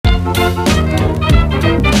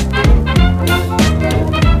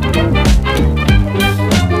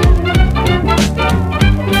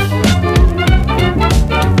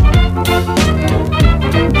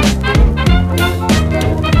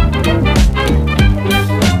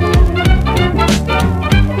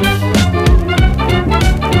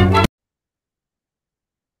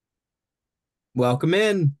Welcome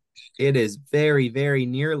in. It is very, very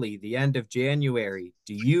nearly the end of January.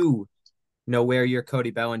 Do you know where your Cody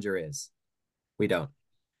Bellinger is? We don't.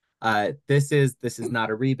 This is not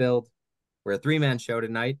a rebuild. We're a three-man show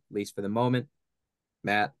tonight, at least for the moment.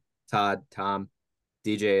 Matt, Todd, Tom,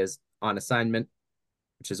 DJ is on assignment,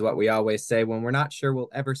 which is what we always say when we're not sure we'll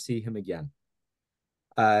ever see him again.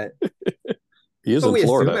 He is but in we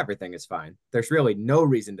Florida. Assume everything is fine. There's really no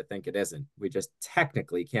reason to think it isn't. We just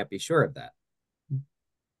technically can't be sure of that.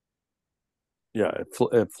 Yeah,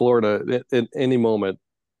 at Florida, at any moment,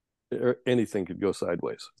 anything could go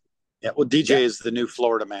sideways. Yeah, well, DJ is the new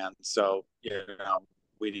Florida man, so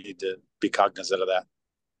we need to be cognizant of that.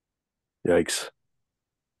 Yikes!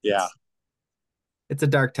 Yeah, it's a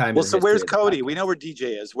dark time. Well, so where's Cody? We know where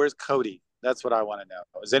DJ is. Where's Cody? That's what I want to know.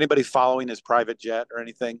 Is anybody following his private jet or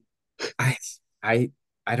anything? I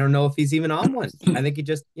don't know if he's even on one. I think he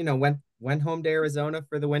just went home to Arizona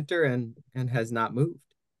for the winter and has not moved.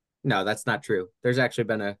 No, that's not true. There's actually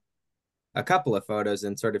been a couple of photos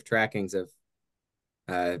and sort of trackings of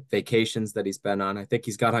vacations that he's been on. I think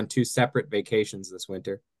he's got on 2 separate vacations this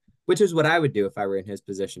winter, which is what I would do if I were in his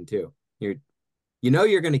position too. You're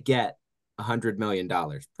going to get $100 million,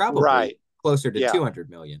 probably closer to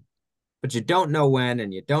 200 million, but you don't know when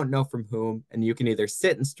and you don't know from whom. And you can either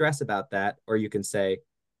sit and stress about that, or you can say,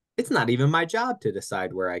 it's not even my job to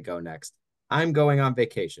decide where I go next. I'm going on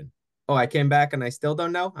vacation. Oh, I came back and I still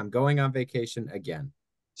don't know. I'm going on vacation again.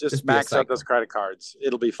 Just max out those credit cards.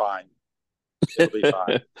 It'll be fine. It'll be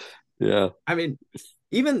fine. Yeah. I mean,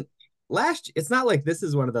 even it's not like this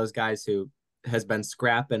is one of those guys who has been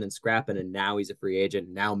scrapping and now he's a free agent.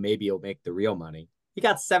 Now maybe he'll make the real money. He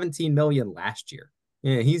got 17 million last year.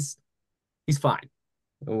 Yeah, he's fine.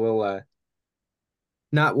 We'll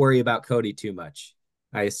not worry about Cody too much.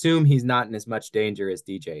 I assume he's not in as much danger as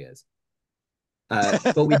DJ is.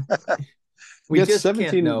 But we just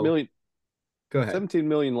 17 million. Go ahead. 17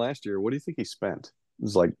 million last year. What do you think he spent? It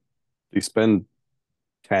was like, he spend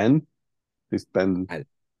 10? He spend, I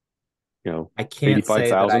can't say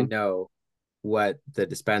that I 85,000? know what the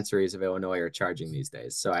dispensaries of Illinois are charging these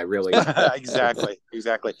days. So I really exactly.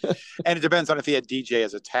 And it depends on if he had DJ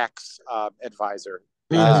as a tax advisor.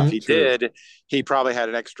 Because if he did, he probably had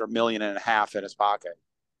an extra $1.5 million in his pocket.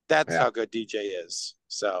 That's how good DJ is.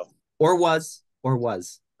 So or was.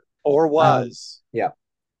 Yeah.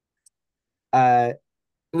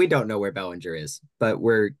 We don't know where Bellinger is, but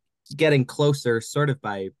we're getting closer sort of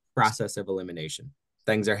by process of elimination.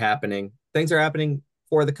 Things are happening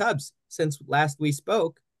for the Cubs. Since last we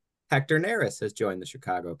spoke, Héctor Neris has joined the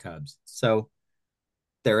Chicago Cubs. So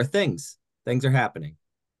there are things are happening.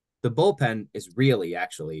 The bullpen is really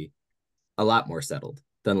actually a lot more settled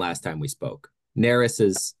than last time we spoke. Neris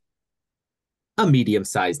is a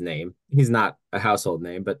medium-sized name. He's not a household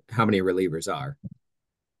name, but how many relievers are?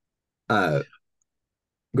 Go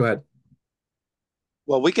ahead.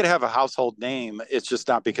 Well, we could have a household name. It's just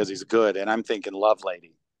not because he's good. And I'm thinking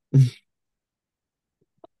Lovelady. And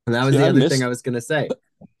that was the other thing I was going to say.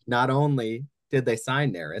 Not only did they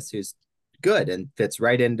sign Neris, who's good and fits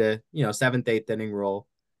right into, 7th, 8th inning role.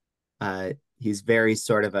 He's very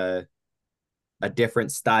sort of a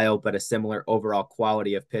different style, but a similar overall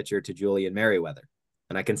quality of pitcher to Julian Merriweather.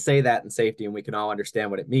 And I can say that in safety and we can all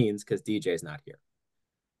understand what it means because DJ's not here.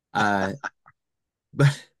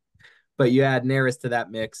 But you add Neris to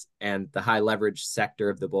that mix and the high leverage sector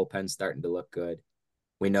of the bullpen starting to look good.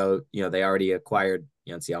 We know, they already acquired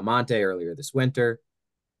Yancy Almonte earlier this winter.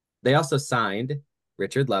 They also signed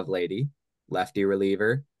Richard Lovelady, lefty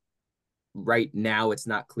reliever. Right now, it's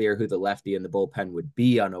not clear who the lefty in the bullpen would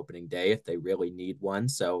be on opening day if they really need one.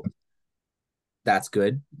 So that's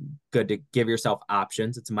good. Good to give yourself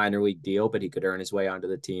options. It's a minor league deal, but he could earn his way onto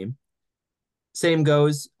the team. Same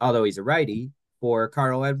goes, although he's a righty, for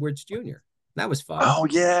Carl Edwards Jr. That was fun. Oh,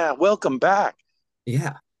 yeah. Welcome back.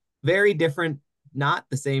 Yeah. Very different, not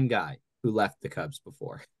the same guy who left the Cubs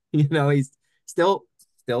before. He's still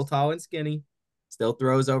tall and skinny, still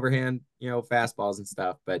throws overhand, fastballs and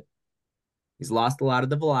stuff, but he's lost a lot of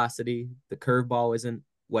the velocity. The curveball isn't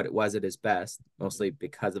what it was at his best, mostly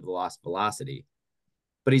because of the lost velocity.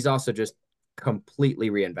 But he's also just completely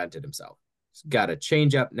reinvented himself. He's got a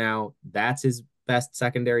changeup now. That's his best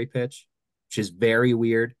secondary pitch, which is very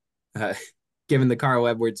weird, given the Carl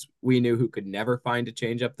Edwards we knew who could never find a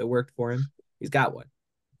changeup that worked for him, he's got one.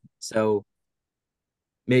 So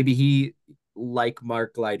maybe he, like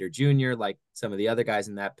Mark Leiter Jr., like some of the other guys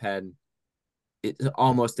in that pen, is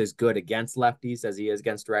almost as good against lefties as he is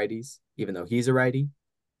against righties, even though he's a righty.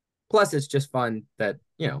 Plus, it's just fun that,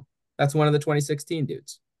 that's one of the 2016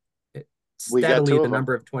 dudes. Steadily, the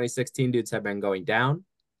number of 2016 dudes have been going down.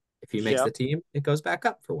 If he makes the team, it goes back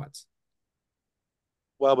up for once.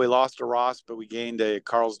 Well, we lost a Ross, but we gained a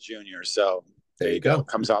Carl's Jr. So there you go.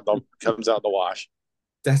 Comes out the wash.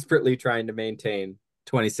 Desperately trying to maintain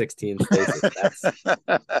 2016 status.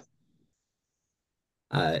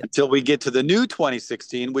 Until we get to the new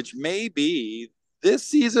 2016, which may be this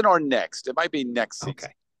season or next. It might be next season.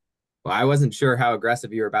 Okay. Well, I wasn't sure how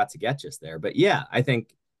aggressive you were about to get just there, but yeah, I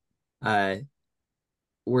think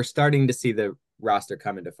we're starting to see the roster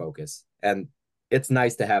come into focus, and it's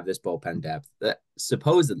nice to have this bullpen depth.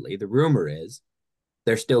 Supposedly, the rumor is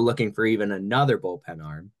they're still looking for even another bullpen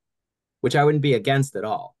arm, which I wouldn't be against at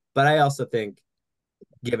all. But I also think,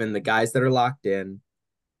 given the guys that are locked in,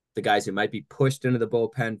 the guys who might be pushed into the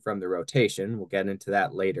bullpen from the rotation, we'll get into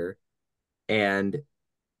that later, and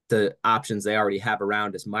the options they already have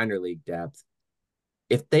around as minor league depth,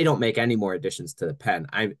 if they don't make any more additions to the pen,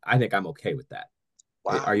 I think I'm okay with that.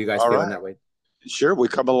 Wow. Are you guys feeling that way? Sure, we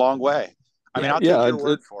come a long way. I mean, I'll take your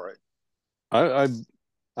word for it. I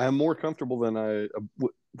am more comfortable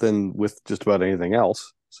than with just about anything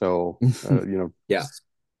else. So yeah.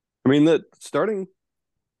 I mean, that starting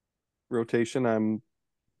rotation, I'm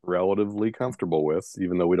relatively comfortable with,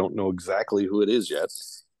 even though we don't know exactly who it is yet.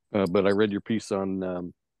 But I read your piece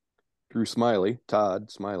on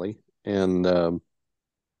Todd Smiley, and did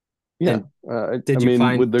you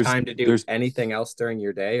find time to do anything else during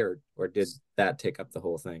your day, or did that take up the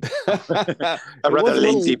whole thing? A rather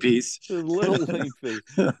lengthy piece. A little lengthy.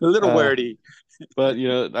 A little wordy. But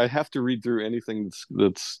I have to read through anything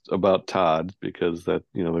that's about Todd, because there's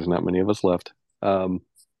not many of us left.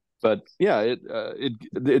 But yeah,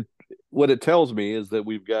 it what it tells me is that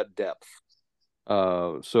we've got depth.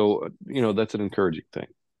 So that's an encouraging thing.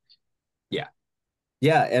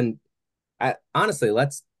 Yeah, and honestly,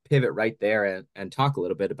 let's pivot right there and talk a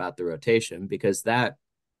little bit about the rotation, because that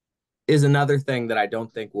is another thing that I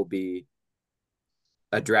don't think will be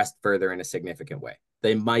addressed further in a significant way.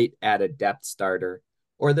 They might add a depth starter,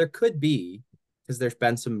 or there could be, because there's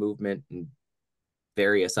been some movement in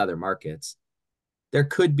various other markets, there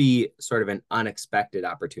could be sort of an unexpected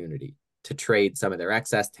opportunity to trade some of their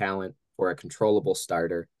excess talent for a controllable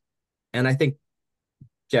starter. And I think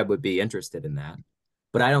Jeb would be interested in that.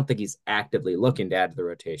 But I don't think he's actively looking to add to the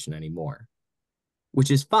rotation anymore,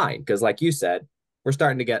 which is fine, because like you said, we're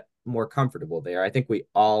starting to get more comfortable there. I think we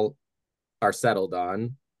all are settled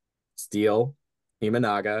on Steele,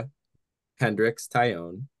 Imanaga, Hendricks,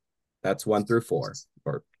 Tyone. That's 1 through 4,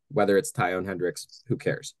 or whether it's Tyone, Hendricks, who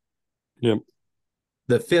cares? Yep.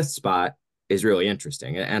 The 5th spot is really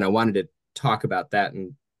interesting, and I wanted to talk about that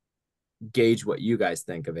and gauge what you guys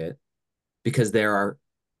think of it, because there are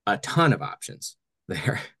a ton of options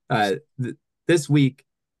there. This week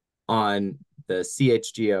on the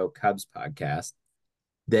CHGO Cubs podcast,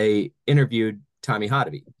 they interviewed Tommy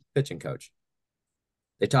Hotovy, pitching coach.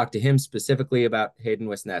 They talked to him specifically about Hayden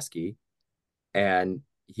Wesneski, and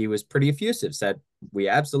he was pretty effusive, said, we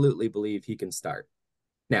absolutely believe he can start.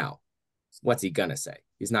 Now, what's he going to say?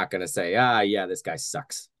 He's not going to say, yeah, this guy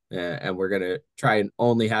sucks, and we're going to try and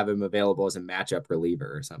only have him available as a matchup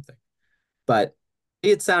reliever or something. But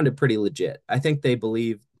it sounded pretty legit. I think they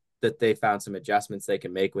believe that they found some adjustments they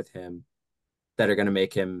can make with him that are going to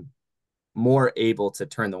make him more able to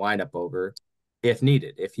turn the lineup over if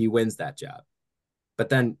needed, if he wins that job. But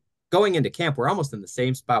then going into camp, we're almost in the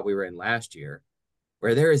same spot we were in last year,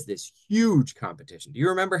 where there is this huge competition. Do you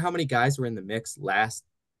remember how many guys were in the mix last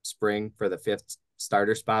spring for the 5th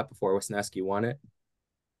starter spot before Wesneski won it?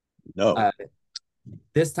 No.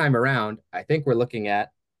 This time around, I think we're looking at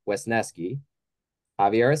Wesneski,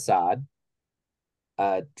 Javier Assad,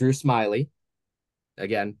 Drew Smiley.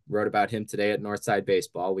 Again, wrote about him today at Northside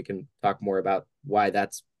Baseball. We can talk more about why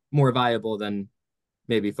that's more viable than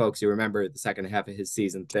maybe folks who remember the second half of his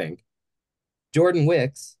season think. Jordan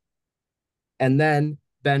Wicks, and then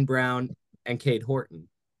Ben Brown and Cade Horton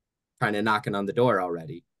kind of knocking on the door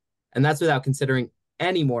already. And that's without considering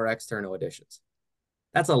any more external additions.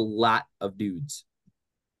 That's a lot of dudes.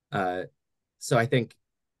 So I think,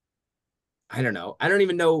 I don't know. I don't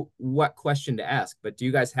even know what question to ask, but do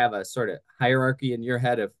you guys have a sort of hierarchy in your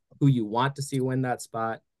head of who you want to see win that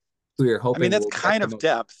spot? Who you're hoping? I mean, that's kind of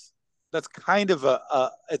depth. That's kind of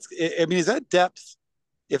is that depth?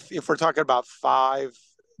 If we're talking about 5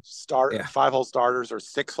 Yeah. 5-hole starters or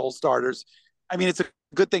 6-hole starters. I mean, it's a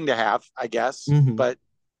good thing to have, I guess, but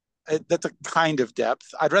that's a kind of depth.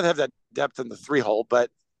 I'd rather have that depth in the 3-hole, but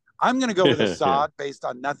I'm going to go with Assad based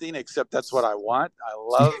on nothing except that's what I want. I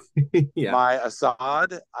love my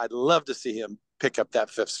Assad. I'd love to see him pick up that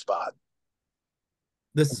 5th spot.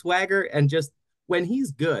 The swagger, and just when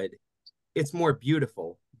he's good, it's more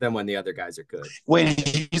beautiful than when the other guys are good. When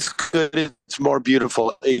he's good, it's more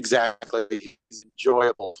beautiful. Exactly. He's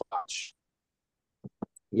enjoyable to watch.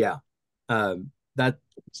 Yeah. That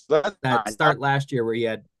start last year where he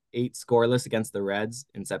had 8 scoreless against the Reds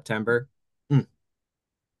in September.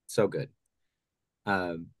 So good.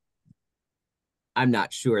 I'm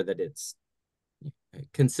not sure that it's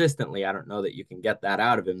consistently. I don't know that you can get that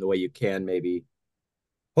out of him the way you can maybe,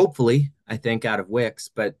 hopefully, I think, out of Wicks,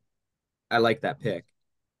 but I like that pick.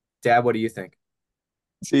 Dad, what do you think?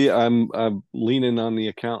 See, I'm leaning on the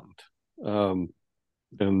accountant,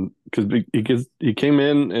 and because he came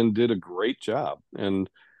in and did a great job, and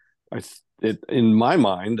in my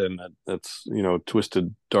mind, and that's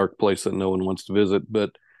twisted dark place that no one wants to visit,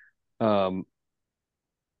 but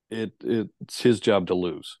it's his job to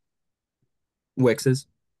lose. Wicks's?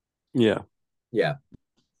 Yeah.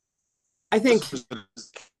 I think.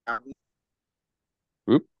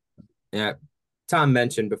 Oop. Yeah. Tom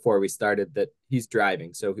mentioned before we started that he's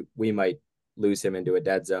driving, so we might lose him into a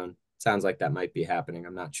dead zone. Sounds like that might be happening.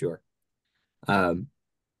 I'm not sure.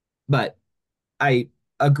 But I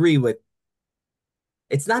agree with,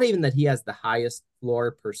 it's not even that he has the highest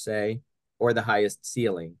floor per se or the highest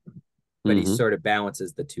ceiling, but he sort of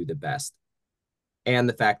balances the two the best. And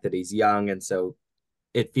the fact that he's young, and so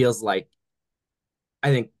it feels like,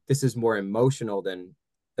 I think this is more emotional than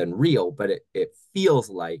real, but it feels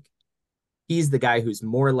like he's the guy who's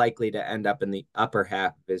more likely to end up in the upper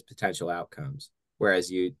half of his potential outcomes.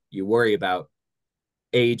 Whereas you worry about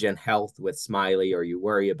age and health with Smiley, or you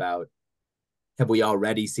worry about, have we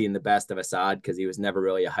already seen the best of Assad because he was never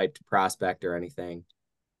really a hyped prospect or anything.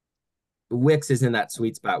 Wicks is in that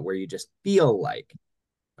sweet spot where you just feel like,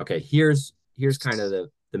 okay, here's kind of the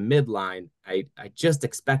midline. I just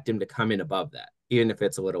expect him to come in above that, even if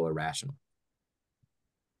it's a little irrational.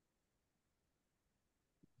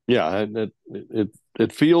 Yeah,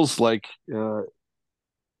 it feels like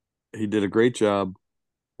he did a great job.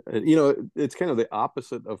 It's kind of the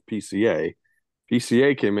opposite of PCA.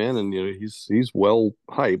 PCA came in and he's well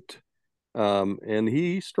hyped, and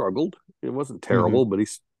he struggled. It wasn't terrible, but he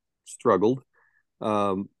struggled.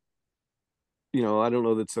 I don't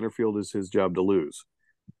know that center field is his job to lose,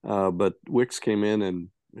 but Wicks came in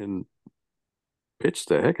and pitched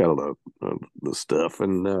the heck out of the stuff,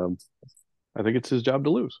 and I think it's his job to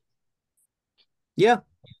lose. Yeah,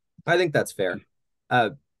 I think that's fair.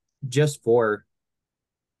 Just for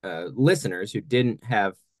listeners who didn't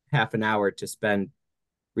have half an hour to spend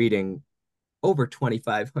reading over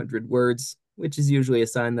 2,500 words, which is usually a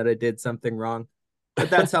sign that I did something wrong. But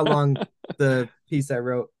that's how long the piece I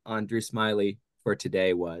wrote on Drew Smiley for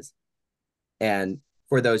today was. And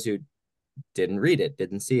for those who didn't read it,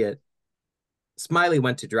 didn't see it, Smiley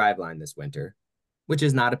went to Driveline this winter, which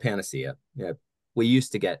is not a panacea. Yeah, we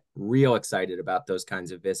used to get real excited about those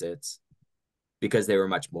kinds of visits because they were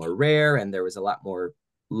much more rare and there was a lot more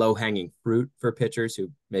low-hanging fruit for pitchers who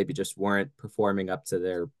maybe just weren't performing up to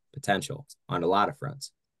their potential on a lot of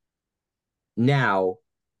fronts. Now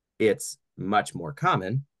it's much more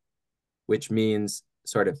common, which means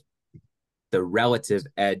sort of the relative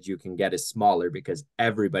edge you can get is smaller because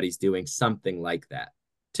everybody's doing something like that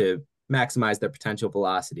to maximize their potential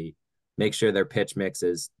velocity, make sure their pitch mix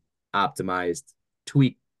is optimized,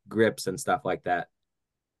 tweak grips and stuff like that.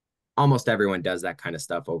 Almost everyone does that kind of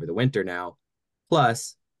stuff over the winter now.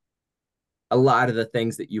 Plus, a lot of the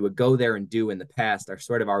things that you would go there and do in the past are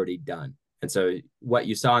sort of already done. And so what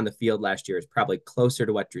you saw in the field last year is probably closer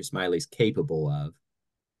to what Drew Smiley's capable of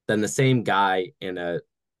than the same guy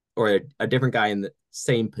or a different guy in the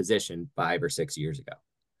same position 5 or 6 years ago.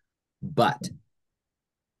 But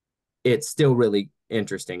it's still really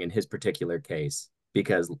interesting in his particular case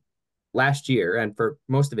because last year and for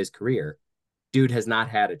most of his career, dude has not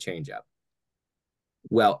had a changeup.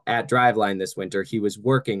 Well, at Driveline this winter, he was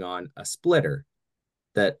working on a splitter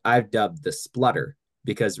that I've dubbed the splutter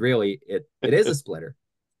because really it is a splitter,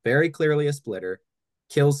 very clearly a splitter,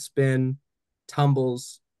 kills spin,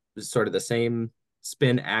 tumbles, sort of the same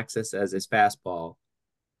spin axis as his fastball,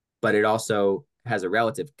 but it also has a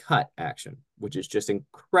relative cut action, which is just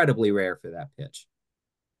incredibly rare for that pitch.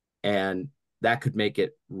 And that could make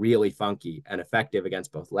it really funky and effective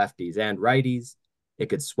against both lefties and righties. It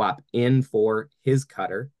could swap in for his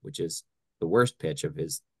cutter, which is the worst pitch of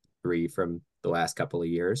his 3 from the last couple of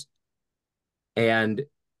years, and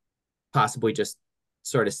possibly just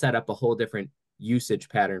sort of set up a whole different usage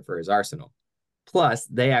pattern for his arsenal. Plus,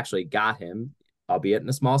 they actually got him, albeit in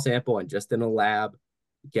a small sample and just in a lab.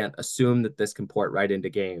 You can't assume that this can port right into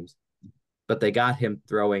games, but they got him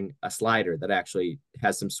throwing a slider that actually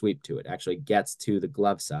has some sweep to it, actually gets to the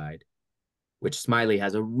glove side, which Smiley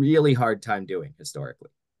has a really hard time doing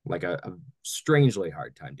historically, like a strangely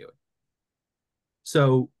hard time doing.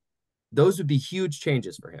 So those would be huge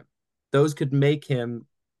changes for him. Those could make him,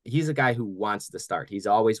 he's a guy who wants to start. He's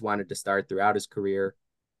always wanted to start throughout his career.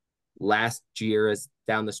 Last year, as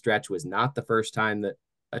down the stretch, was not the first time that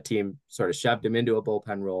a team sort of shoved him into a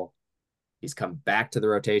bullpen role. He's come back to the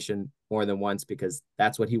rotation more than once because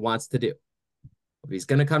that's what he wants to do. If he's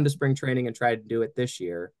going to come to spring training and try to do it this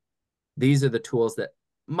year, these are the tools that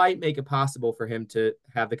might make it possible for him to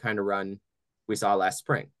have the kind of run we saw last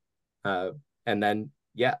spring. And then,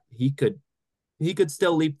 yeah, he could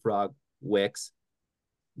still leapfrog Wicks,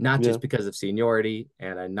 not just because of seniority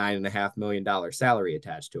and a $9.5 million salary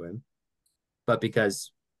attached to him, but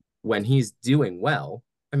because when he's doing well,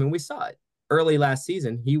 I mean, we saw it early last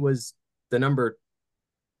season. He was the number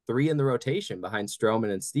 3 in the rotation behind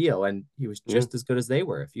Stroman and Steele, and he was just as good as they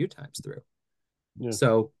were a few times through. Yeah.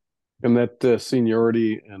 So, and that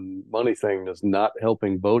seniority and money thing is not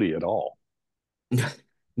helping Bodie at all.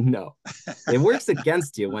 No, it works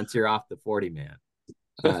against you once you're off the 40 man.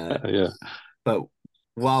 Yeah. But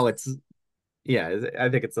while it's, I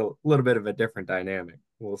think it's a little bit of a different dynamic.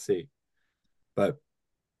 We'll see. But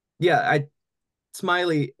yeah,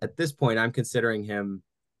 Smiley, at this point, I'm considering him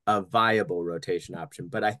a viable rotation option.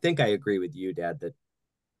 But I think I agree with you, Dad, that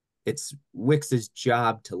it's Wicks's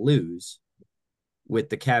job to lose, with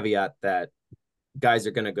the caveat that guys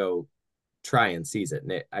are going to go try and seize it.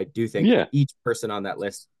 And I do think each person on that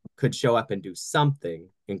list could show up and do something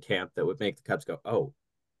in camp that would make the Cubs go, oh,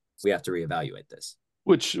 we have to reevaluate this.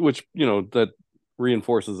 Which that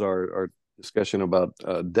reinforces our discussion about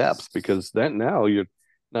depth, because that now you're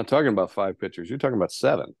not talking about 5 pitchers, you're talking about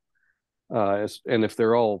 7. And if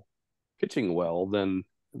they're all pitching well, then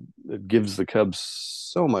it gives the Cubs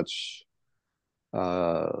so much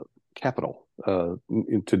capital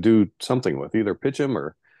to do something with, either pitch him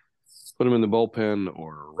or put him in the bullpen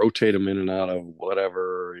or rotate him in and out of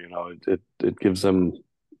whatever. It gives them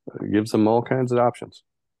all kinds of options.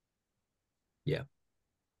 Yeah.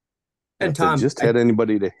 And Tom, they just had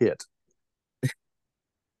anybody to hit,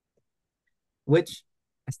 which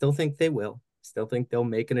I still think they will. Still think they'll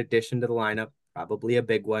make an addition to the lineup, probably a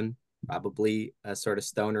big one, probably a sort of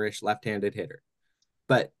stonerish left-handed hitter.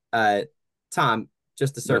 But Tom,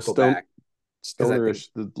 just to circle back, stonerish,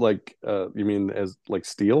 like you mean as like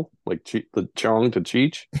Steele, like the Chong to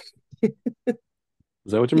Cheech? Is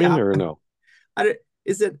that what you mean, or no?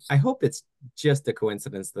 I hope it's just a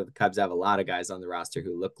coincidence that the Cubs have a lot of guys on the roster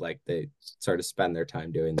who look like they sort of spend their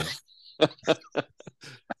time doing that.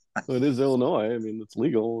 Well, it is Illinois. I mean, it's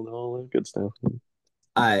legal and all that good stuff.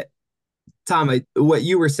 Tom, what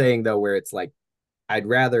you were saying though, where it's like, I'd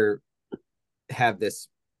rather have this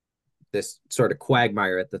sort of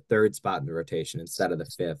quagmire at the 3rd spot in the rotation instead of the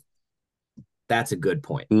 5th. That's a good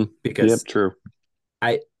point, because true.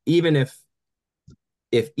 Even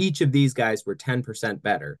if each of these guys were 10%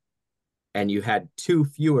 better and you had 2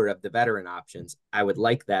 fewer of the veteran options, I would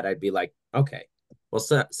like that. I'd be like, okay, well,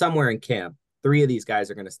 somewhere in camp, 3 of these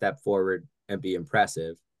guys are going to step forward and be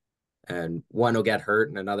impressive, and one will get hurt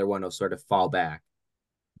and another one will sort of fall back.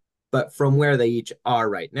 But from where they each are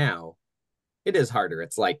right now, it is harder.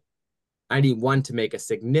 It's like, I need one to make a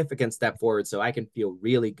significant step forward so I can feel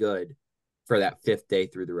really good for that 5th day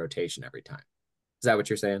through the rotation every time. Is that what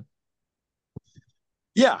you're saying?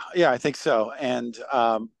 Yeah, I think so. And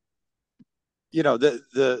what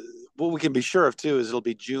we can be sure of too is it'll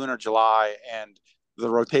be June or July, and the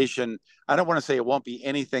rotation, I don't want to say it won't be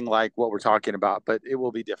anything like what we're talking about, but it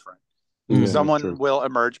will be different. Mm-hmm. Someone will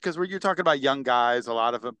emerge, because you're talking about young guys, a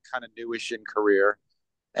lot of them kind of newish in career,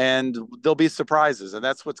 and there'll be surprises. And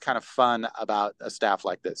that's what's kind of fun about a staff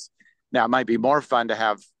like this. Now, it might be more fun to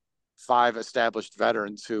have 5 established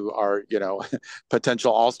veterans who are,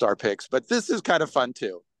 potential all-star picks, but this is kind of fun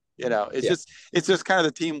too. It's just kind of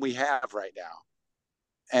the team we have right now.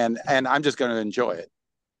 And I'm just going to enjoy it.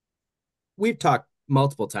 We've talked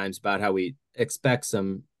multiple times about how we expect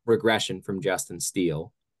some regression from Justin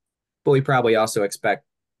Steele, but we probably also expect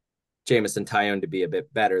Jameson Taillon to be a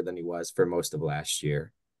bit better than he was for most of last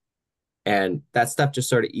year. And that stuff just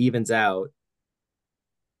sort of evens out.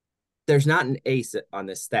 There's not an ace on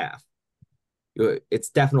this staff.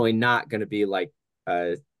 It's definitely not going to be like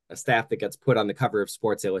a staff that gets put on the cover of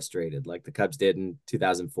Sports Illustrated like the Cubs did in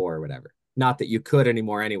 2004 or whatever. Not that you could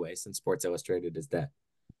anymore anyway, since Sports Illustrated is dead.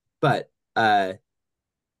 But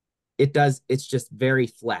it's just very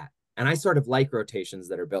flat. And I sort of like rotations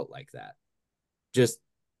that are built like that. Just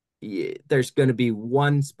there's going to be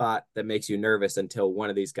one spot that makes you nervous until one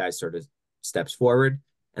of these guys sort of steps forward,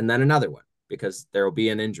 and then another one because there will be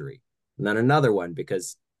an injury, and then another one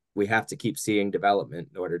because we have to keep seeing development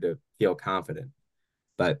in order to feel confident.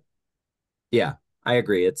 But yeah, I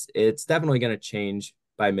agree. It's definitely going to change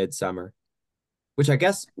by midsummer, which I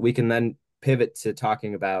guess we can then pivot to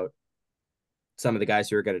talking about some of the guys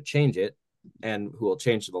who are going to change it and who will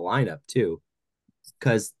change the lineup too,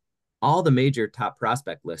 because all the major top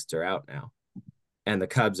prospect lists are out now, and the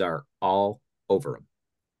Cubs are all over them,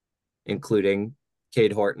 including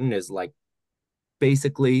Cade Horton is like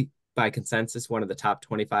basically by consensus one of the top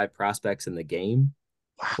 25 prospects in the game,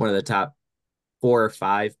 one of the top 4 or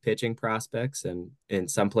 5 pitching prospects, and in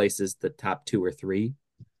some places the top 2 or 3.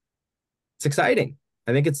 It's exciting.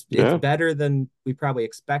 I think it's better than we probably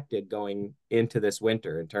expected going into this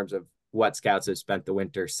winter in terms of what scouts have spent the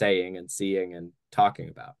winter saying and seeing and talking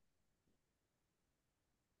about.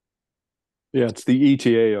 Yeah, it's the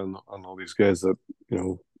ETA on all these guys that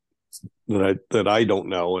that I don't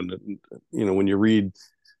know, and when you read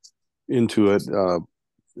into it,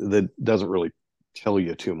 that doesn't really tell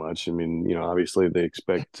you too much. I mean, obviously they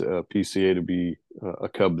expect PCA to be a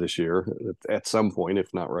Cub this year at some point,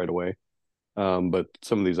 if not right away. But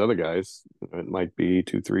some of these other guys, it might be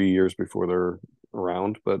 2-3 years before they're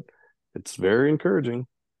around, but it's very encouraging.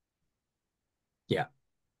 Yeah.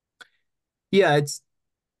 It's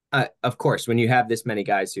of course, when you have this many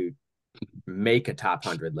guys who make a top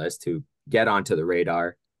 100 list, who get onto the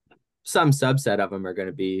radar, some subset of them are going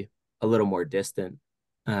to be a little more distant.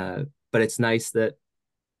 But it's nice that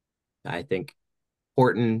I think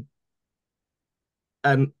Horton,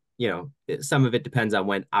 some of it depends on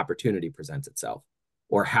when opportunity presents itself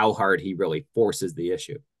or how hard he really forces the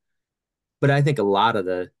issue. But I think a lot of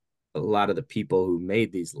the people who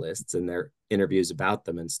made these lists and their interviews about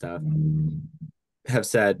them and stuff have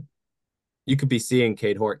said you could be seeing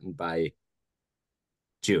Cade Horton by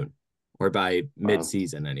June or by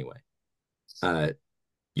mid-season anyway.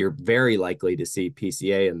 You're very likely to see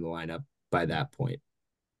PCA in the lineup by that point.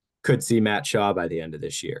 Could see Matt Shaw by the end of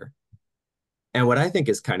this year. And what I think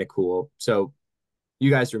is kind of cool, so you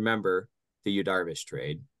guys remember the Yu Darvish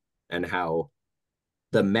trade and how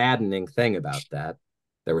the maddening thing about that,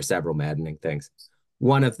 there were several maddening things.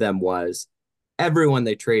 One of them was everyone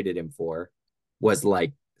they traded him for was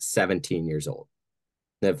like 17 years old.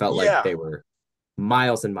 It felt like they were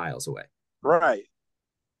miles and miles away. Right.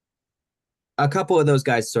 A couple of those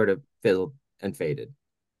guys sort of fizzled and faded.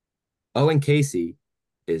 Owen Casey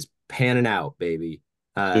is panning out, baby.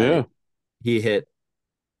 He hit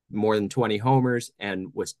more than 20 homers and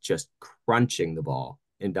was just crunching the ball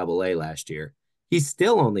in Double-A last year. He's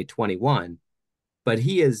still only 21, but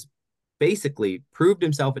he has basically proved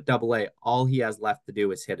himself at Double-A. All he has left to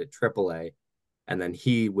do is hit at Triple-A, and then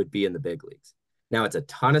he would be in the big leagues. Now it's a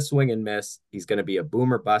ton of swing and miss. He's going to be a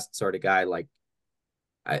boomer bust sort of guy.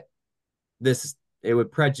 It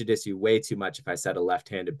would prejudice you way too much if I said a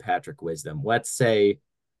left-handed Patrick Wisdom. Let's say,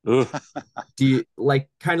 kind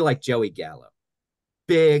of like Joey Gallo,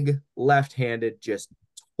 big left-handed, just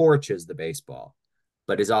torches the baseball,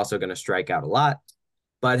 but is also going to strike out a lot,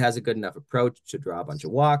 but has a good enough approach to draw a bunch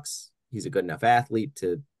of walks. He's a good enough athlete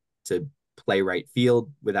to play right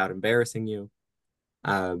field without embarrassing you.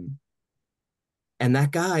 And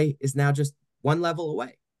that guy is now just one level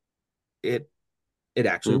away. It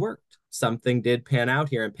actually worked. Something did pan out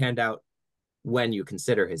here, and panned out when you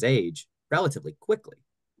consider his age relatively quickly.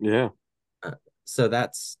 Yeah. So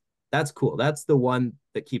that's cool. That's the one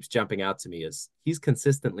that keeps jumping out to me, is he's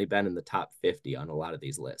consistently been in the top 50 on a lot of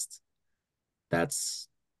these lists. That's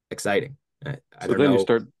exciting. I don't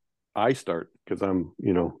know. I start because I'm,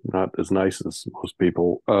 not as nice as most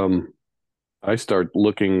people. I start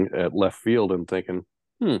looking at left field and thinking,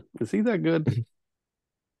 is he that good?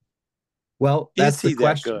 Well, that's the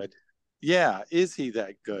question. That good? Yeah, is he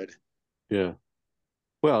that good? Yeah.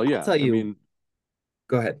 Well, yeah. I'll tell you.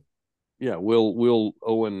 Go ahead. Yeah, will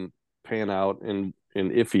Owen pan out, and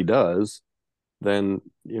if he does, then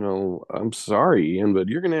I'm sorry, Ian, but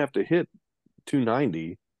you're going to have to hit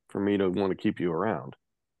 290 for me to want to keep you around,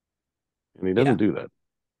 and he doesn't do that.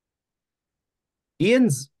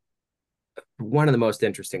 Ian's one of the most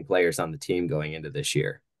interesting players on the team going into this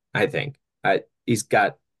year, I think. He's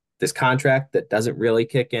got this contract that doesn't really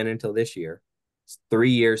kick in until this year. It's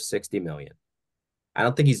 3 years, $60 million. I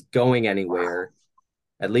don't think he's going anywhere,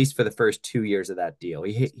 at least for the first 2 years of that deal.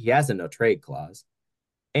 He has a no trade clause,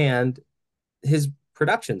 and his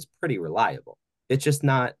production's pretty reliable. It's just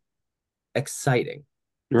not exciting,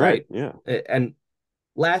 Right. right? Yeah. And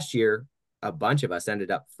last year, a bunch of us ended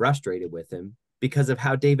up frustrated with him because of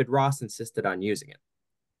how David Ross insisted on using it.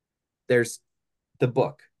 There's the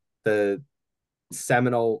book, the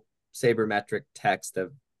seminal sabermetric text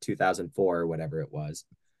of 2004 or whatever it was,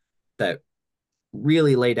 that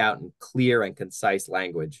really laid out in clear and concise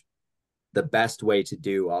language the best way to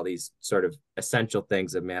do all these sort of essential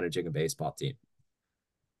things of managing a baseball team.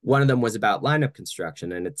 One of them was about lineup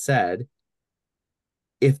construction, and it said,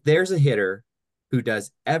 if there's a hitter who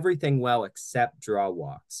does everything well except draw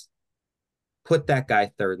walks, put that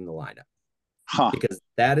guy third in the lineup. Huh. Because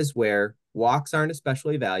that is where walks aren't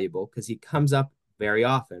especially valuable, because he comes up very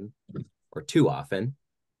often, or too often,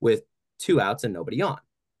 with 2 outs and nobody on.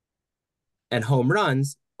 And home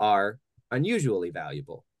runs are unusually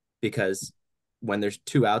valuable, because when there's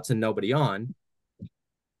 2 outs and nobody on,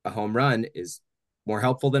 a home run is more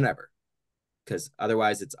helpful than ever, because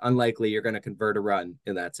otherwise it's unlikely you're going to convert a run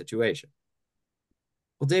in that situation.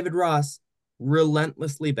 Well, David Ross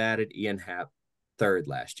relentlessly batted Ian Happ third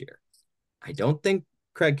last year. I don't think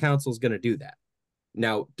Craig Counsell's going to do that.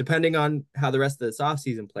 Now, depending on how the rest of this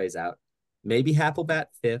offseason plays out, maybe Happ will bat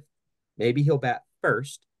fifth, maybe he'll bat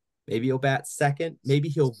first, maybe he'll bat second, maybe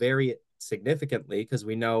he'll vary it significantly, because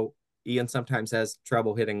we know Ian sometimes has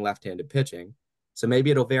trouble hitting left-handed pitching. So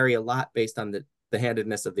maybe it'll vary a lot based on the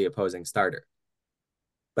handedness of the opposing starter.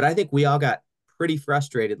 But I think we all got pretty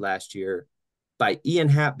frustrated last year by Ian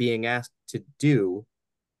Happ being asked to do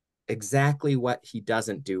exactly what he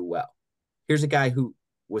doesn't do well. Here's a guy who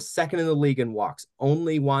was second in the league in walks.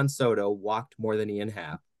 Only Juan Soto walked more than Ian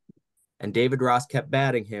Happ. And David Ross kept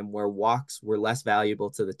batting him where walks were less valuable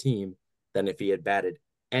to the team than if he had batted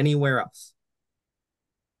anywhere else.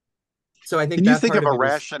 So I think Can you that think part of of a it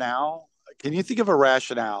was, rationale? Can you think of a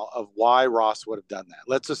rationale of why Ross would have done that?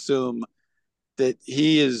 Let's assume that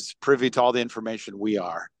he is privy to all the information we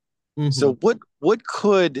are. So what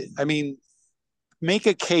could, I mean, make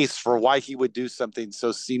a case for why he would do something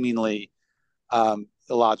so seemingly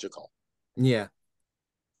illogical? Yeah.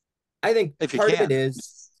 I think If you part of it can.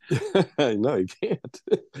 is No, you can't.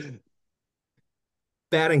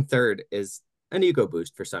 batting third is an ego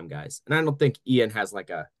boost for some guys. And I don't think Ian has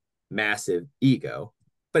like a massive ego,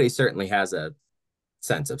 but he certainly has a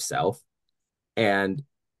sense of self. And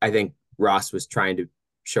I think Ross was trying to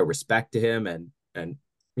show respect to him and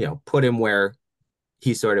put him where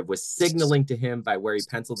he sort of was signaling to him by where he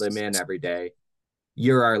penciled him in every day.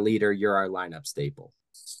 You're our leader, you're our lineup staple.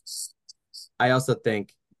 I also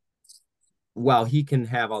think while he can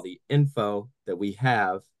have all the info that we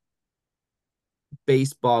have,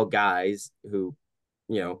 baseball guys who,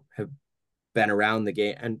 have been around the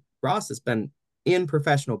game, and Ross has been in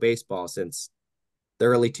professional baseball since the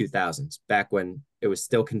early 2000s, back when it was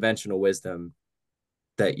still conventional wisdom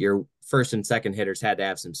that your first and second hitters had to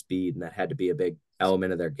have some speed, and that had to be a big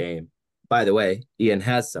element of their game. By the way, Ian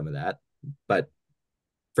has some of that, but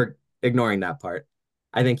for ignoring that part,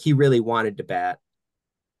 I think he really wanted to bat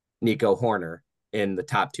Nico Horner in the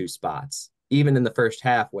top two spots, even in the first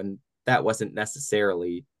half when that wasn't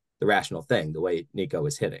necessarily the rational thing, the way Nico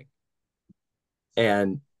was hitting.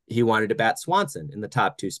 And he wanted to bat Swanson in the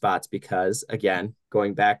top two spots because, again,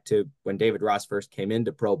 going back to when David Ross first came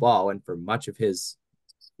into pro ball and for much of his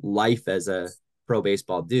life as a pro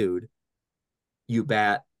baseball dude, you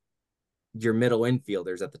bat your middle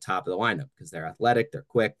infielders at the top of the lineup because they're athletic, they're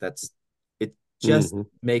quick. It just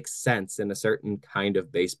makes sense in a certain kind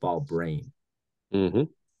of baseball brain.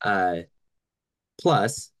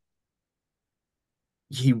 Plus,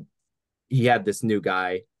 he had this new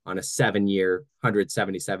guy on a 7-year,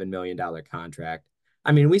 $177 million contract.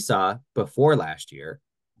 I mean, we saw before last year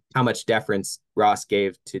how much deference Ross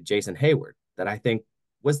gave to Jason Hayward, that I think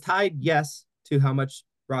was tied, yes, to how much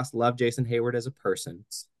Ross loved Jason Hayward as a person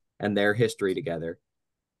and their history together,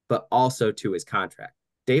 but also to his contract.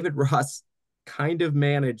 David Ross kind of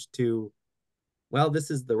managed to, well,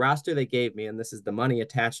 this is the roster they gave me, and this is the money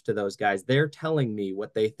attached to those guys. They're telling me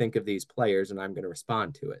what they think of these players, and I'm going to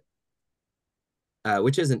respond to it,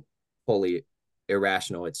 which isn't wholly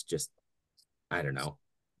irrational. It's just, I don't know.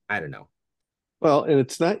 Well, and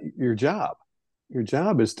it's not your job. Your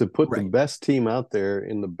job is to put the Right. best team out there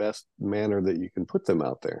in the best manner that you can put them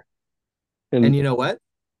out there. And you know what?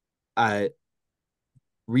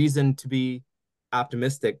 Reason to be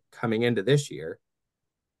optimistic coming into this year,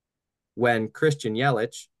 when Christian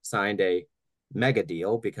Yelich signed a mega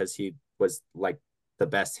deal because he was like the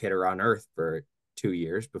best hitter on earth for 2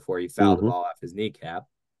 years before he fouled the ball off his kneecap.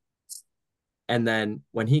 And then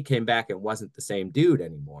when he came back and wasn't the same dude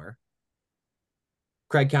anymore,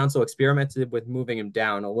 Craig Counsell experimented with moving him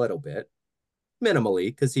down a little bit, minimally,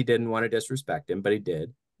 because he didn't want to disrespect him, but he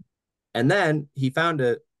did. And then he found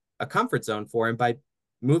a comfort zone for him by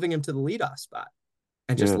moving him to the leadoff spot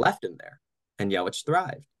and just left him there. And Yelich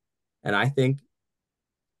thrived. And I think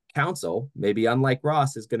Counsell, maybe unlike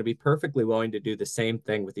Ross, is going to be perfectly willing to do the same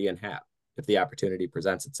thing with Ian Happ if the opportunity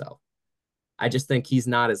presents itself. I just think he's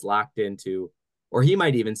not as locked into, or he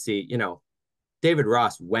might even see, David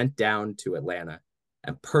Ross went down to Atlanta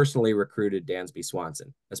and personally recruited Dansby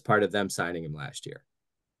Swanson as part of them signing him last year.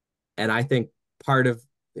 And I think part of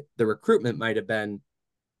the recruitment might have been,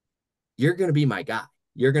 you're going to be my guy.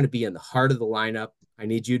 You're going to be in the heart of the lineup. I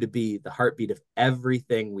need you to be the heartbeat of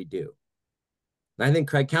everything we do. And I think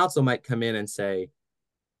Craig Counsell might come in and say,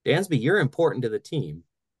 Dansby, you're important to the team,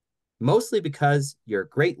 mostly because you're a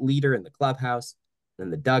great leader in the clubhouse, in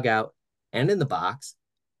the dugout, and in the box.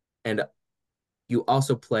 And you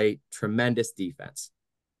also play tremendous defense.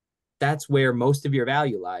 That's where most of your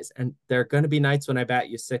value lies. And there are going to be nights when I bat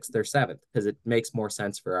you 6th or 7th because it makes more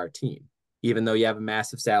sense for our team, even though you have a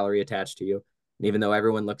massive salary attached to you, and even though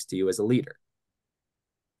everyone looks to you as a leader.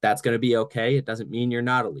 That's going to be okay. It doesn't mean you're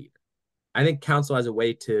not a leader. I think Counsell has a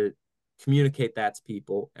way to communicate that to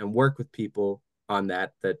people and work with people on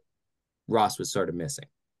that Ross was sort of missing.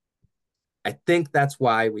 I think that's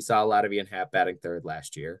why we saw a lot of Ian Happ batting 3rd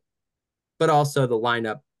last year, but also the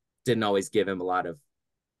lineup didn't always give him a lot of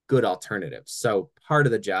good alternatives. So part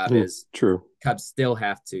of the job is true. Cubs still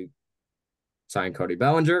have to sign Cody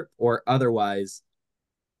Bellinger or otherwise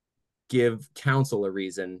give Counsell a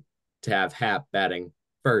reason to have Happ batting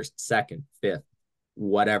 1st, 2nd, 5th,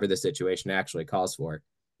 whatever the situation actually calls for.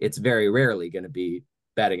 It's very rarely going to be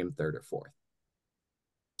batting him 3rd or 4th.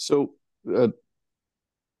 So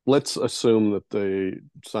let's assume that they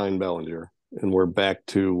sign Bellinger and we're back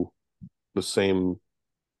to the same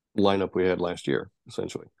lineup we had last year,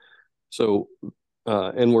 essentially. So,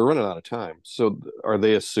 and we're running out of time. So are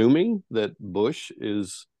they assuming that Bush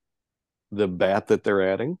is the bat that they're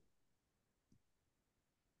adding?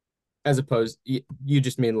 As opposed, you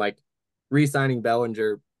just mean like re-signing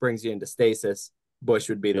Bellinger brings you into stasis. Bush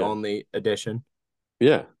would be the only addition.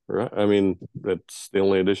 Yeah, right. I mean, that's the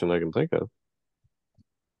only addition I can think of.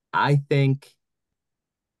 I think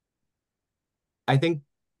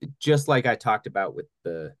just like I talked about with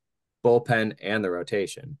the bullpen and the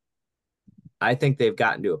rotation, I think they've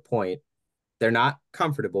gotten to a point. They're not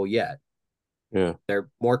comfortable yet. Yeah. They're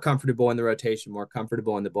more comfortable in the rotation, more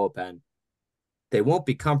comfortable in the bullpen. They won't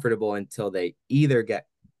be comfortable until they either get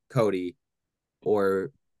Cody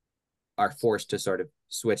or are forced to sort of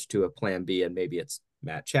switch to a plan B, and maybe it's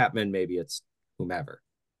Matt Chapman, maybe it's whomever.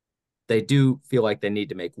 They do feel like they need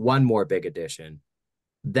to make one more big addition.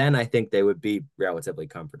 Then I think they would be relatively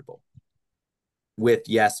comfortable with,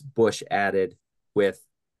 yes, Bush added, with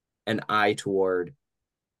an eye toward,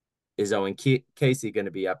 is Owen Casey going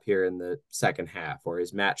to be up here in the second half, or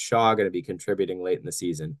is Matt Shaw going to be contributing late in the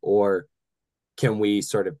season, or can we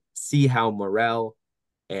sort of see how Morel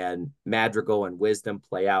and Madrigal and Wisdom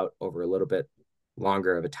play out over a little bit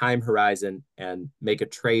longer of a time horizon and make a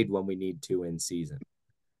trade when we need to in season?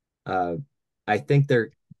 I think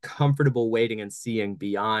they're comfortable waiting and seeing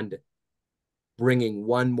beyond bringing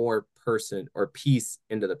one more person or piece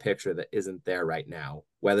into the picture that isn't there right now,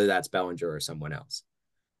 whether that's Bellinger or someone else.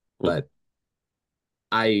 But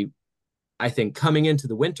I think coming into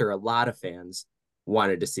the winter, a lot of fans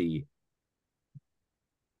wanted to see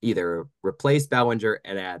either replace Bellinger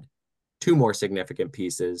and add 2 more significant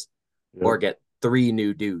pieces or get 3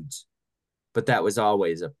 new dudes. But that was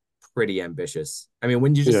always a pretty ambitious. I mean,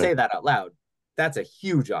 when you just say that out loud, that's a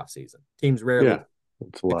huge offseason. Teams rarely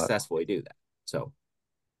successfully do that. So,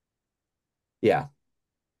 yeah.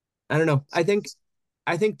 I don't know. I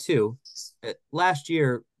think too, last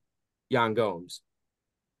year, Yan Gomes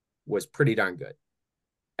was pretty darn good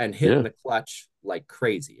and hitting the clutch like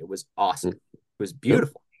crazy. It was awesome. It was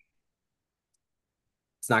beautiful.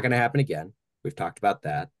 It's not going to happen again. We've talked about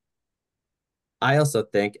that. I also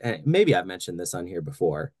think, and maybe I've mentioned this on here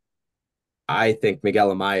before, I think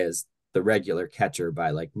Miguel Amaya is the regular catcher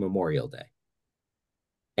by like Memorial Day.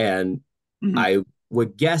 And I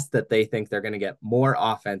would guess that they think they're going to get more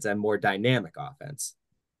offense and more dynamic offense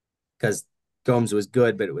because Gomes was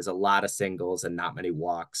good, but it was a lot of singles and not many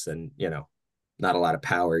walks and, not a lot of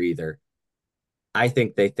power either. I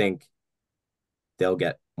think they think they'll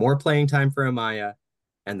get more playing time for Amaya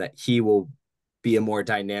and that he will be a more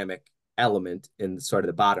dynamic element in sort of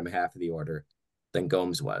the bottom half of the order than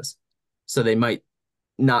Gomes was. So they might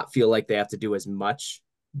not feel like they have to do as much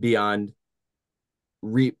beyond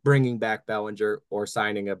bringing back Bellinger or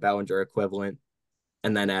signing a Bellinger equivalent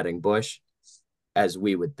and then adding Bush. as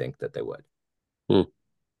we would think that they would. Hmm.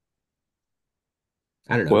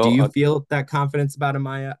 I don't know. Do Well, you feel that confidence about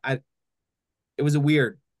Amaya? It was a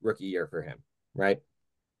weird rookie year for him, right?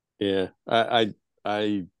 yeah, I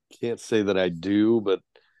can't say that I do, but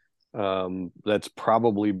that's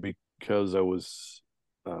probably because I was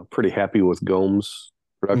pretty happy with Gomes'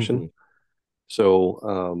 production. Mm-hmm.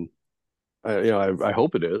 So I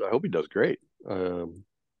hope it is. I hope he does great. I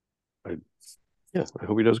Yeah, I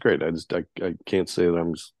hope he does great. I can't say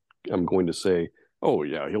that I'm going to say, oh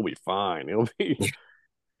yeah, he'll be fine.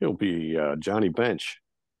 He'll be Johnny Bench.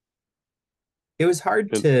 It was hard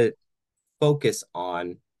And to focus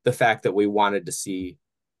on the fact that we wanted to see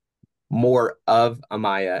more of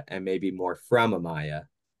Amaya and maybe more from Amaya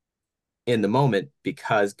in the moment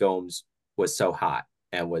because Gomes was so hot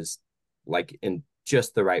and was like in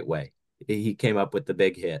just the right way. He came up with the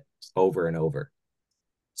big hit over and over.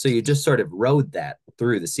 So you just sort of rode that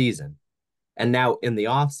through the season. And now in the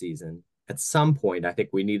off season, at some point, I think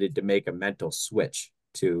we needed to make a mental switch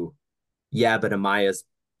to, yeah, but Amaya's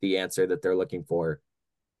the answer that they're looking for,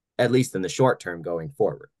 at least in the short term going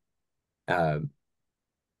forward. Um,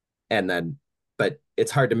 and then, but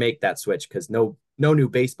it's hard to make that switch because no new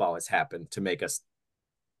baseball has happened to make us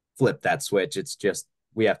flip that switch. It's just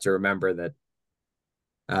we have to remember that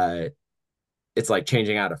uh, it's like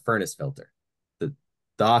changing out a furnace filter. The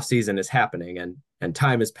off season is happening and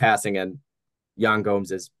time is passing and Yan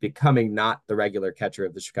Gomes is becoming not the regular catcher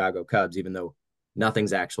of the Chicago Cubs, even though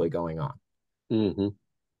nothing's actually going on. mm-hmm.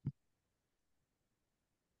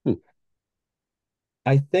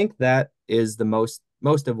 I think that is the most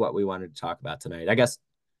of what we wanted to talk about tonight. I guess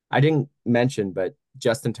I didn't mention, but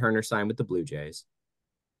Justin Turner signed with the Blue Jays,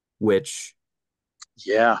 which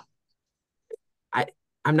Yeah. I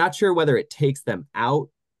I'm not sure whether it takes them out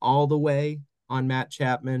all the way on Matt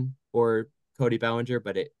Chapman or Cody Bellinger,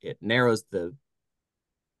 but it narrows the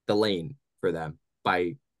lane for them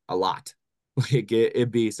by a lot. Like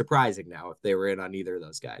it'd be surprising now if they were in on either of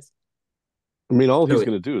those guys. I mean, all So he's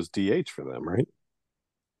going to do is DH for them, right?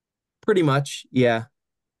 pretty much, yeah.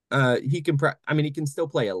 He can. I mean, he can still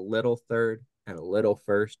play a little third and a little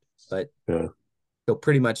first, but Yeah. he'll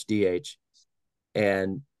pretty much DH.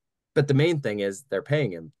 And but the main thing is they're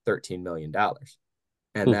paying him $13 million,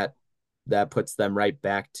 and Hmm. that puts them right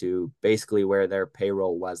back to basically where their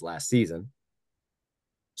payroll was last season.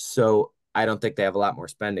 So I don't think they have a lot more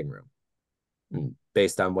spending room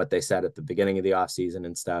based on what they said at the beginning of the offseason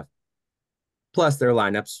and stuff. Plus their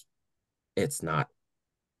lineups, it's not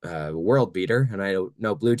a world beater. And I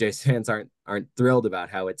know Blue Jays fans aren't thrilled about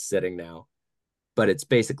how it's sitting now, but it's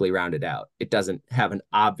basically rounded out. It doesn't have an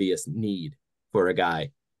obvious need for a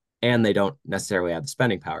guy, and they don't necessarily have the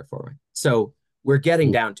spending power for him. So we're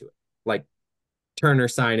getting down to it. Like Turner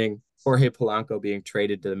signing, Jorge Polanco being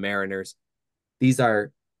traded to the Mariners. These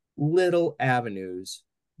are little avenues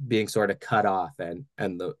being sort of cut off and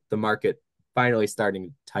the market finally starting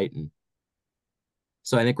to tighten.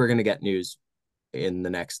 So I think we're going to get news in the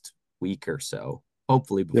next week or so,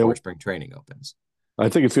 hopefully Yeah. before spring training opens. I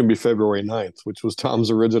think it's going to be February 9th, which was Tom's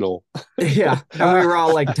original. Yeah. And we were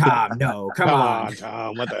all like, Tom, no, come on.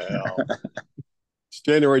 Tom. What the hell? It's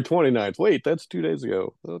January 29th. Wait, that's 2 days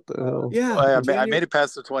ago. What the hell? Yeah. I made it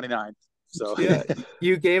past the 29th. So yeah,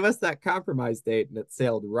 you gave us that compromise date and it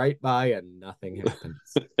sailed right by and nothing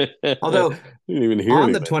happened. Although you didn't even hear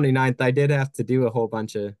on the anything. 29th, I did have to do a whole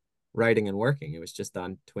bunch of writing and working. It was just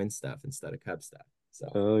on Twin stuff instead of Cub stuff. So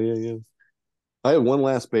Oh, yeah. I had one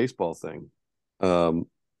last baseball thing. Um,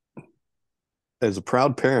 as a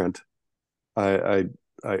proud parent, I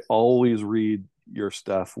I always read your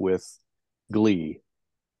stuff with glee.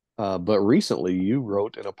 But recently, you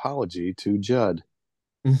wrote an apology to Judd,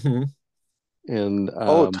 mm-hmm. and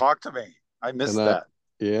talk to me. I and missed I that.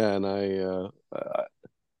 yeah, and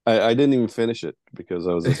I didn't even finish it because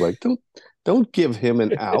I was just like, don't give him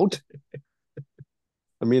an out.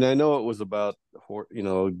 I mean, I know it was about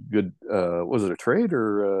good. Was it a trade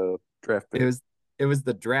or draft pick? It was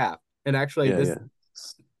the draft. And actually Yeah.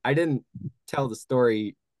 I didn't tell the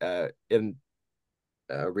story in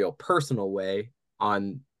a real personal way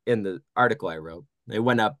in the article I wrote. It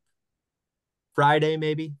went up Friday,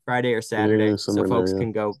 maybe Friday or Yeah, Saturday, so somewhere in there. folks Yeah.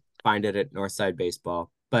 can go find it at Northside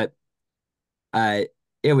Baseball. But uh,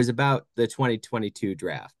 it was about the 2022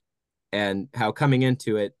 draft and how coming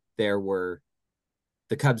into it, the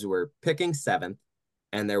Cubs were picking seventh,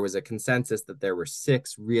 and there was a consensus that there were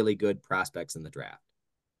six really good prospects in the draft.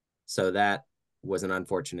 So that was an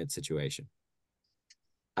unfortunate situation.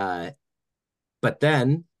 But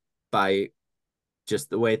then by just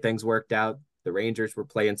the way things worked out, the Rangers were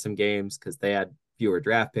playing some games because they had fewer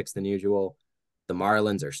draft picks than usual. The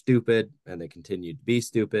Marlins are stupid, and they continue to be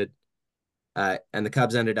stupid. And the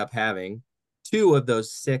Cubs ended up having two of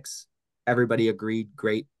those six, everybody agreed,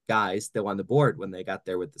 great guys still on the board when they got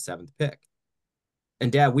there with the seventh pick.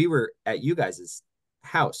 And Dad, we were at you guys'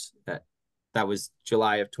 house. That was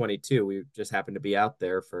July of 22. We just happened to be out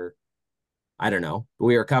there for, I don't know.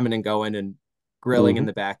 We were coming and going and grilling in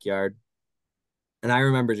the backyard. And I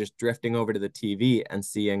remember just drifting over to the TV and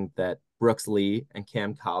seeing that Brooks Lee and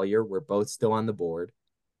Cam Collier were both still on the board,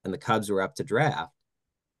 and the Cubs were up to draft,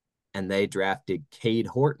 and they drafted Cade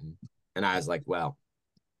Horton. And I was like, well,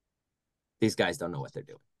 these guys don't know what they're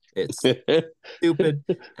doing. It's stupid.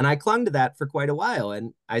 And I clung to that for quite a while.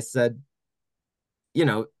 And I said, you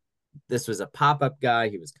know, this was a pop-up guy.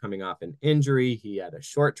 He was coming off an injury. He had a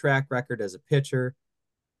short track record as a pitcher.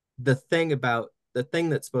 The thing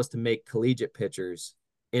that's supposed to make collegiate pitchers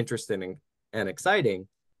interesting and exciting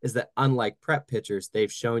is that unlike prep pitchers,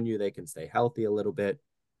 they've shown you they can stay healthy a little bit.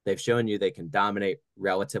 They've shown you they can dominate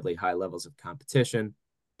relatively high levels of competition.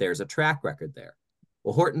 There's a track record there.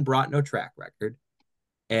 Well, Horton brought no track record,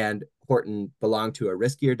 and Horton belonged to a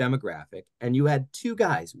riskier demographic. And you had two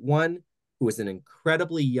guys, one who was an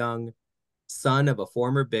incredibly young son of a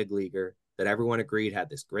former big leaguer that everyone agreed had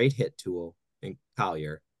this great hit tool in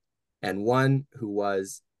Collier, and one who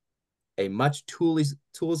was a much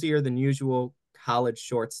toolsier than usual college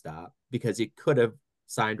shortstop because he could have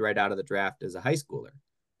signed right out of the draft as a high schooler,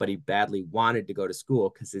 but he badly wanted to go to school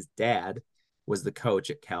because his dad was the coach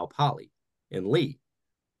at Cal Poly in Lee.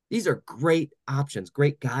 These are great options,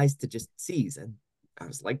 great guys to just seize. And I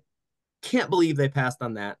was like, can't believe they passed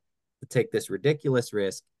on that to take this ridiculous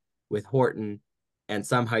risk with Horton and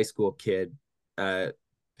some high school kid,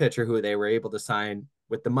 pitcher who they were able to sign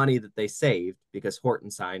with the money that they saved because Horton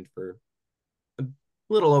signed for a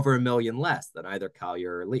little over $1 million less than either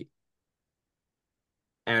Collier or Lee.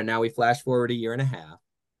 And now we flash forward a year and a half,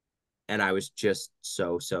 and I was just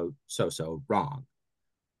so wrong.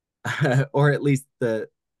 Or at least the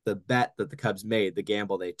bet that the Cubs made, the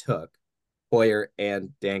gamble they took. Hoyer and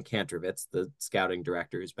Dan Kantrovitz, the scouting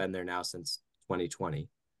director who's been there now since 2020,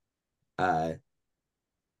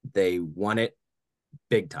 they won it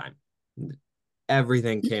big time.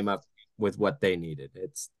 Everything came up with what they needed.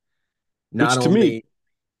 It's not Which to only me,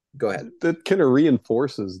 go ahead. That kind of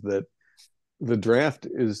reinforces that the draft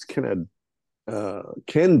is kind of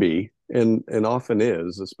can be and often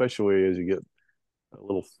is, especially as you get a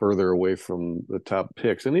little further away from the top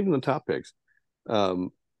picks, and even the top picks,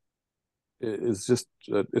 is just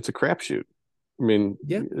it's a crapshoot. I mean,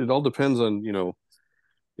 Yeah, it all depends on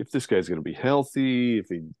if this guy's going to be healthy, if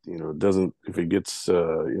he doesn't, if he gets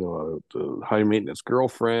a high maintenance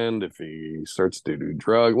girlfriend, if he starts to do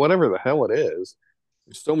drug, whatever the hell it is.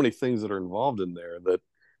 There's so many things that are involved in there that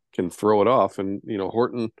can throw it off. And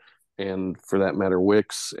Horton, and for that matter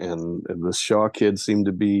Wicks and the Shaw kid seem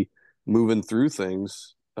to be moving through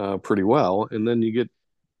things pretty well. And then you get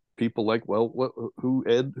people like, well,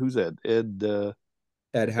 who's Ed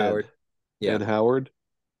Ed Howard. Yeah. Ed Howard,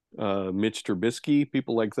 Mitch Trubisky,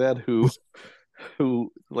 people like that who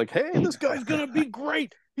like, hey, this guy's gonna be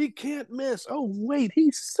great. He can't miss. Oh wait,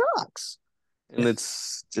 he sucks. And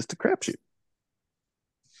it's just a crapshoot.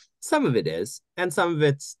 Some of it is, and some of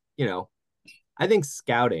it's, I think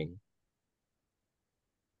scouting.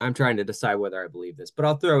 I'm trying to decide whether I believe this, but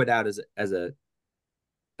I'll throw it out as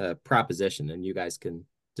a proposition, and you guys can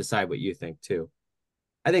decide what you think too.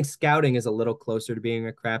 I think scouting is a little closer to being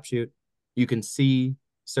a crapshoot. You can see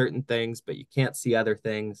certain things, but you can't see other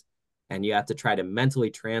things, and you have to try to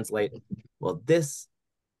mentally translate. Well, this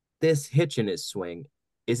hitch in his swing,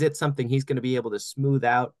 is it something he's going to be able to smooth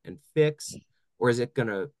out and fix, or is it going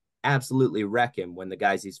to absolutely wreck him when the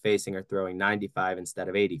guys he's facing are throwing 95 instead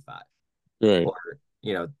of 85? Right.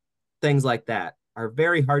 Or things like that are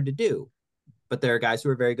very hard to do, but there are guys who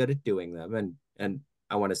are very good at doing them. And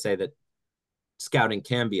I want to say that scouting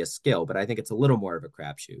can be a skill, but I think it's a little more of a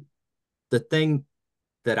crapshoot. The thing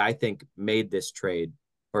that I think made this trade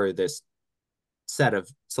or this set of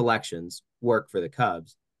selections work for the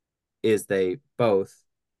Cubs is they both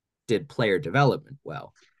did player development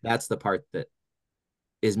well. That's the part that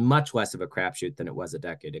is much less of a crapshoot than it was a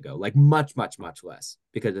decade ago, like much less,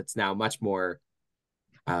 because it's now much more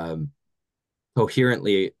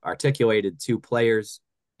coherently articulated. Two players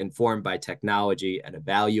informed by technology and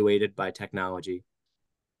evaluated by technology,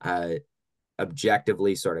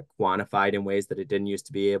 objectively sort of quantified in ways that it didn't used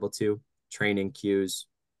to be able to. Training cues,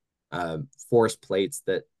 force plates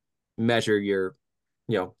that measure your,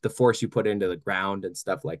 the force you put into the ground and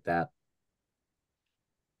stuff like that.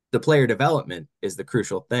 The player development is the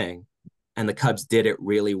crucial thing, and the Cubs did it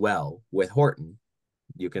really well with Horton.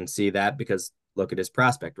 You can see that because look at his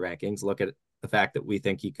prospect rankings, look at the fact that we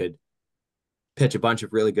think he could pitch a bunch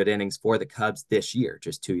of really good innings for the Cubs this year,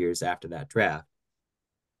 just 2 years after that draft.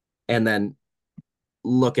 And then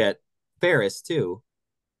look at Ferris too.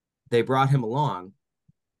 They brought him along,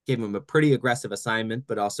 gave him a pretty aggressive assignment,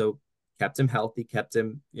 but also kept him healthy, kept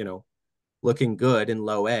him, looking good in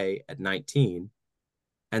low A at 19.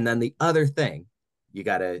 And then the other thing,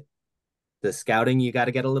 the scouting, you got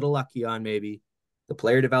to get a little lucky on maybe. The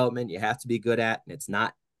player development you have to be good at, and it's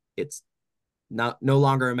not no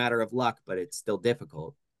longer a matter of luck, but it's still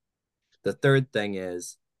difficult. The third thing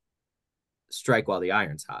is strike while the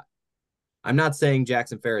iron's hot. I'm not saying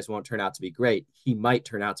Jackson Ferris won't turn out to be great. He might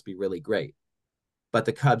turn out to be really great. But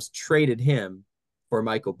the Cubs traded him for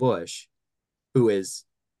Michael Busch, who is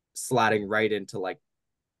slotting right into, like,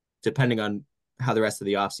 depending on how the rest of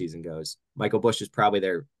the offseason goes, Michael Busch is probably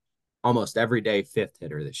their almost everyday fifth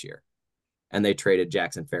hitter this year. And they traded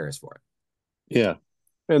Jackson Ferris for it. Yeah.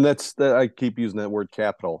 And that's that. I keep using that word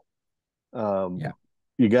capital. Yeah.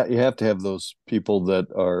 You have to have those people that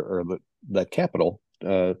are that capital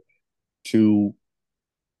to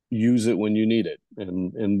use it when you need it,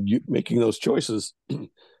 and making those choices.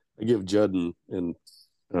 I give Judd and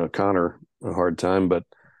Connor a hard time, but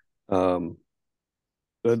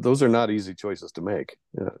those are not easy choices to make.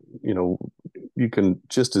 You can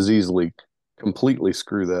just as easily completely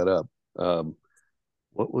screw that up.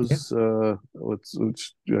 What was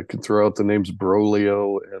I can throw out the names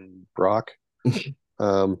Brolio and Brock.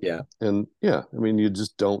 Yeah. And I mean, you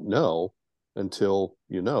just don't know until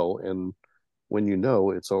you know, and when you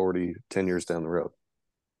know, it's already 10 years down the road.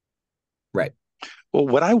 Right. Well,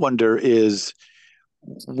 what I wonder is,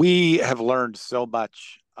 we have learned so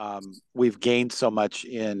much. We've gained so much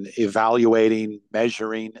in evaluating,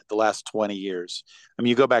 measuring the last 20 years. I mean,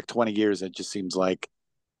 you go back 20 years, it just seems like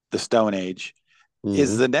the Stone Age. Mm-hmm.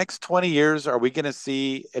 Is the next 20 years, are we going to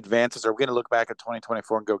see advances? Are we going to look back at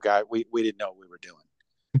 2024 and go, "God, we didn't know what we were doing"?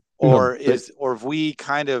 Or have we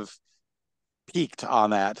kind of peaked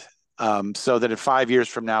on that, so that in 5 years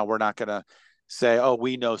from now, we're not going to say, "Oh,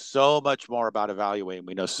 we know so much more about evaluating.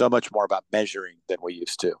 We know so much more about measuring than we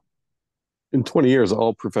used to." In 20 years,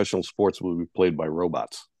 all professional sports will be played by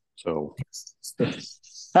robots. So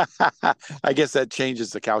I guess that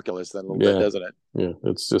changes the calculus then a little bit, doesn't it? Yeah,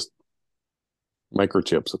 it's just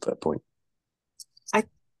microchips at that point.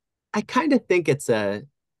 I kind of think it's an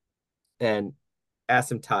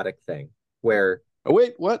asymptotic thing where. Oh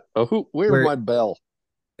wait, what? Oh, where's my bell?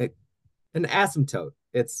 An asymptote.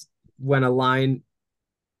 It's when a line,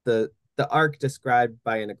 the arc described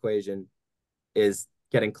by an equation, is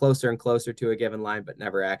getting closer and closer to a given line, but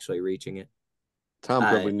never actually reaching it. Tom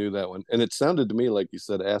probably knew that one, and it sounded to me like you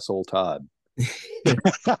said "asshole Todd."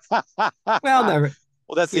 Well, never.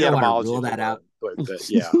 Well, that's the etymology. Rule that out. But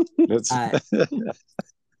yeah,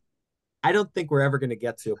 I don't think we're ever going to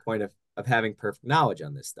get to a point of having perfect knowledge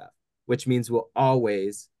on this stuff, which means we'll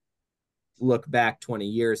always look back 20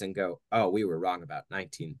 years and go, "Oh, we were wrong about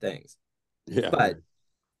 19 things." Yeah, but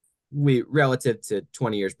we, relative to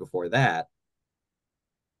 20 years before that,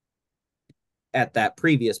 at that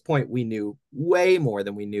previous point, we knew way more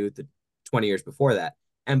than we knew the 20 years before that,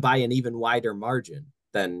 and by an even wider margin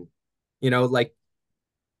than, like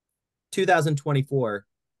 2024,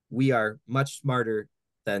 we are much smarter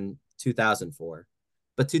than 2004,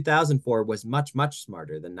 but 2004 was much, much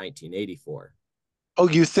smarter than 1984. Oh,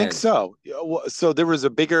 you think so? So there was a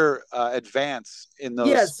bigger advance in those.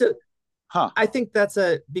 Yeah. So, I think that's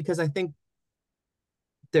because I think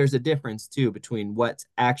there's a difference too between what's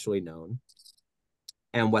actually known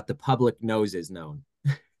and what the public knows is known.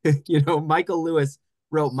 Michael Lewis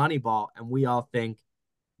wrote Moneyball, and we all think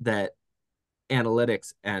that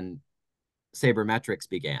analytics and sabermetrics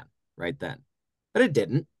began right then, but it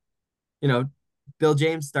didn't. Bill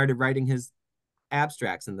James started writing his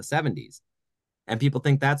abstracts in the 70s, and people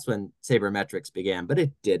think that's when sabermetrics began, but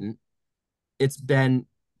it didn't.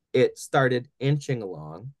 It started inching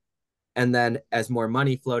along, and then as more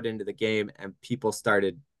money flowed into the game and people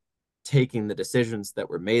started taking the decisions that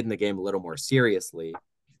were made in the game a little more seriously,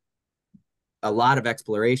 a lot of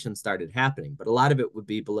exploration started happening, but a lot of it would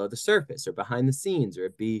be below the surface or behind the scenes, or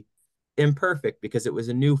it'd be imperfect because it was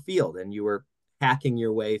a new field and you were hacking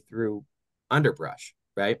your way through underbrush,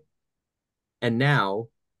 right? And now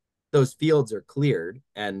those fields are cleared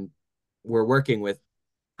and we're working with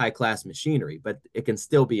high-class machinery, but it can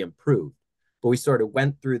still be improved. But we sort of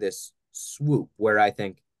went through this swoop where I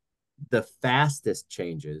think the fastest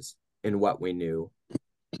changes in what we knew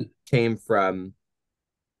came from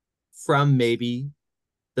maybe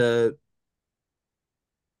the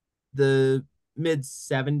mid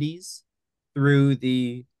 70s through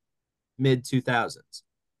the mid 2000s.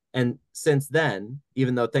 And since then,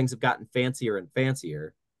 even though things have gotten fancier and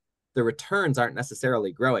fancier, the returns aren't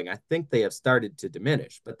necessarily growing. I think they have started to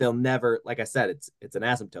diminish, but they'll never, like I said, it's an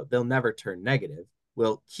asymptote. They'll never turn negative.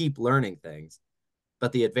 We'll keep learning things,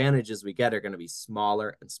 but the advantages we get are going to be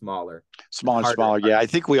smaller and smaller. Smaller and smaller. Yeah, I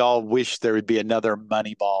think we all wish there would be another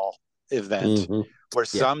Moneyball event where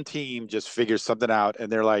some team just figures something out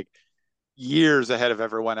and they're like years ahead of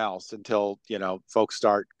everyone else until, folks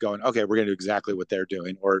start going, okay, we're going to do exactly what they're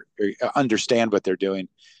doing or understand what they're doing.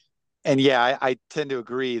 And yeah, I tend to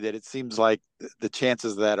agree that it seems like the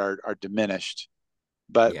chances of that are diminished,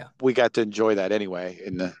 but we got to enjoy that anyway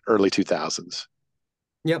in the early 2000s.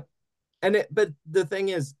 Yep. But the thing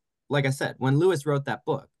is, like I said, when Lewis wrote that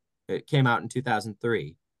book, it came out in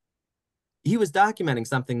 2003. He was documenting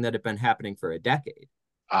something that had been happening for a decade,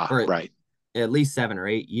 or right, at least 7 or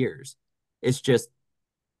 8 years. It's just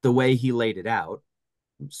the way he laid it out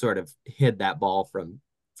sort of hid that ball from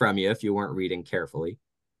you if you weren't reading carefully.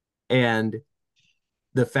 And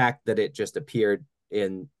the fact that it just appeared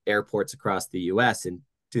in airports across the US in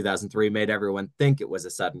 2003 made everyone think it was a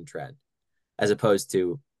sudden trend, as opposed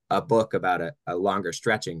to a book about a longer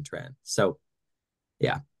stretching trend. So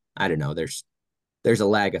yeah, I don't know. There's a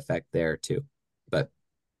lag effect there too. But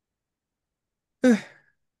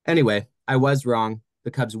anyway, I was wrong.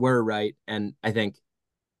 The Cubs were right. And I think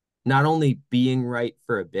not only being right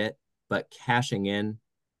for a bit, but cashing in,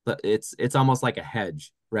 but it's almost like a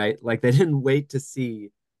hedge, right? Like they didn't wait to see,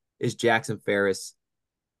 is Jackson Ferris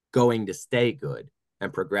going to stay good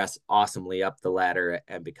and progress awesomely up the ladder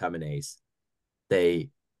and become an ace? They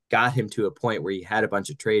got him to a point where he had a bunch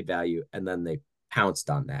of trade value, and then they pounced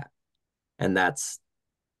on that. And that's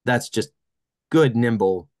just good,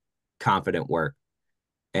 nimble, confident work.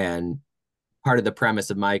 And part of the premise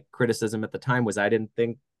of my criticism at the time was I didn't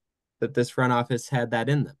think that this front office had that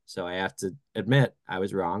in them. So I have to admit I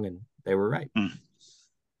was wrong and they were right.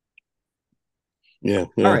 Yeah.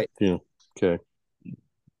 All right. Yeah. Okay.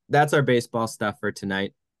 That's our baseball stuff for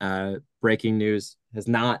tonight. Breaking news has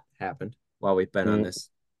not happened while we've been on this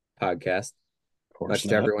podcast. Much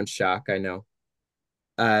to everyone's shock, I know.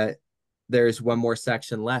 There's one more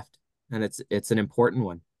section left, and it's an important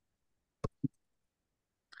one.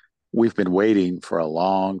 We've been waiting for a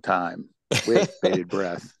long time with bated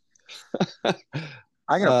breath. I'm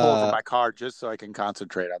going to pull it from my car just so I can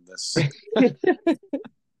concentrate on this,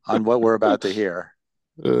 on what we're about to hear.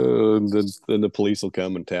 Then the police will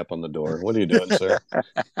come and tap on the door. What are you doing, sir?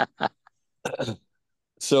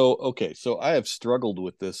 So I have struggled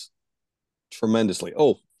with this tremendously.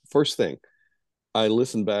 Oh, first thing, I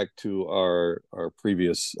listened back to our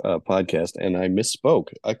previous podcast and I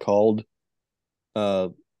misspoke. I called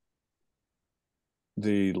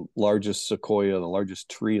the largest sequoia, the largest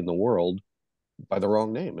tree in the world, by the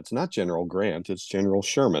wrong name. It's not General Grant, it's General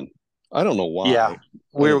Sherman. I don't know why. Yeah,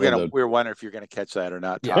 we were wondering if you're gonna catch that or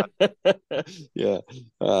not, Todd. Yeah.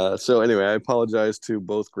 So anyway, I apologize to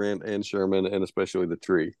both Grant and Sherman, and especially the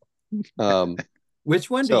tree. Which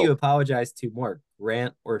one do you apologize to more,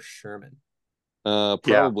 Grant or Sherman?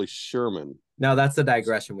 Probably Sherman. No, that's a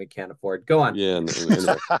digression we can't afford. Go on. Yeah.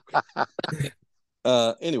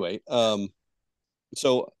 Anyway.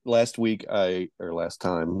 So last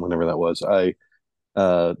time, whenever that was, I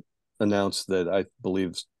announced that I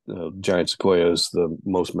believe giant sequoia is the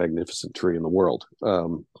most magnificent tree in the world.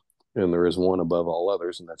 And there is one above all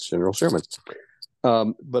others, and that's General Sherman.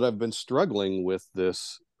 But I've been struggling with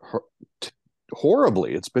this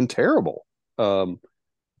horribly. It's been terrible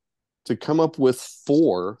to come up with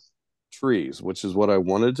 4 trees, which is what I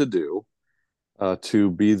wanted to do,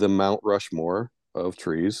 to be the Mount Rushmore of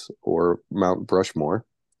trees, or Mount Brushmore.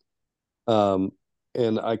 And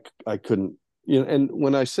I couldn't, and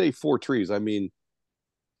when I say 4 trees, I mean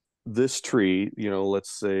this tree,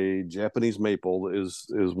 let's say Japanese maple is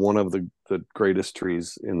one of the greatest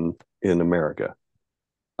trees in America.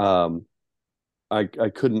 I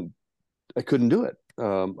couldn't do it.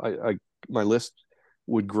 My list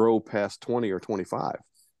would grow past 20 or 25,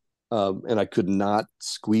 and I could not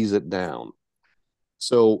squeeze it down.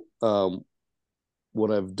 So what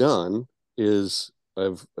I've done is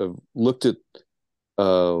I've looked at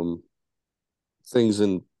things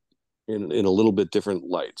in a little bit different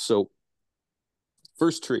light. So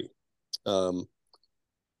first tree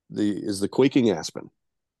is the quaking aspen.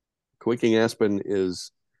 Quaking aspen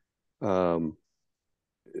is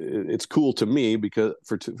it's cool to me because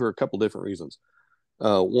for a couple different reasons.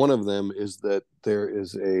 One of them is that there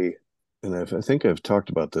is and I think I've talked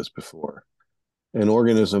about this before, an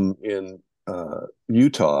organism in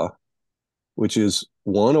Utah, which is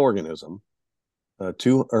one organism,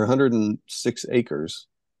 106 acres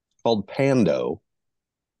called Pando.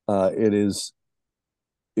 It's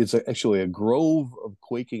actually a grove of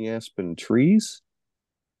quaking aspen trees,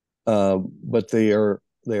 but they are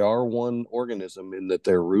one organism in that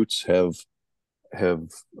their roots have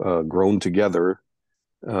grown together,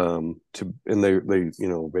 and they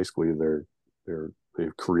basically they've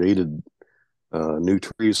created new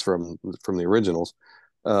trees from the originals.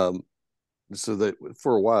 So that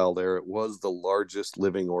for a while there, it was the largest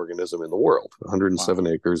living organism in the world, 107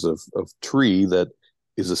 acres of tree that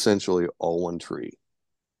is essentially all one tree.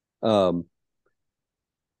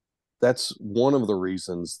 That's one of the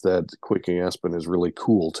reasons that quaking aspen is really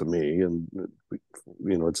cool to me. And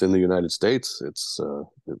it's in the United States. It's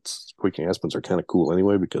quaking aspens are kind of cool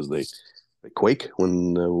anyway because they quake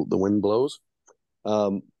when the wind blows.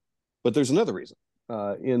 But there's another reason.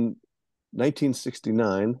 In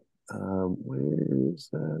 1969, where is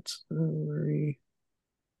that story?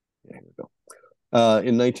 Yeah, here we go.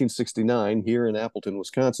 In 1969, here in Appleton,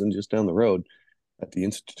 Wisconsin, just down the road, at the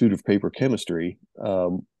Institute of Paper Chemistry,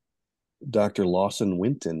 Dr. Lawson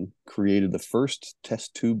Winton created the first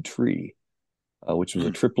test tube tree, which was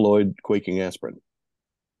a triploid quaking aspen.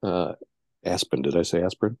 Aspen, did I say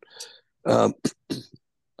aspirin?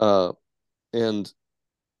 And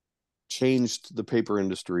changed the paper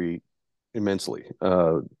industry immensely.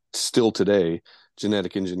 Still today,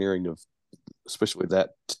 genetic engineering of especially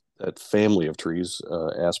that family of trees,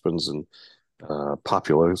 aspens and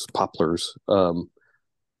poplars,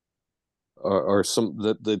 are some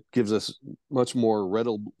that gives us much more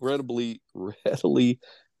readily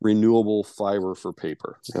renewable fiber for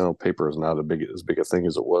paper. Paper is not as big a thing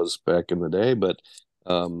as it was back in the day, but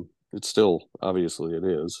it's still, obviously it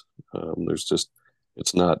is.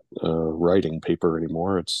 It's not writing paper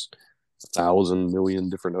anymore. It's 1,000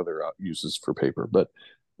 million different other uses for paper, but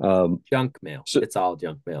junk mail. It's all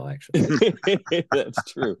junk mail, actually.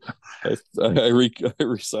 That's true. I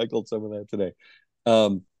recycled some of that today.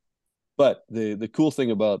 But the cool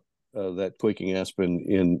thing about that quaking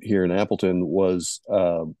aspen here in Appleton was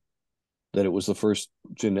that it was the first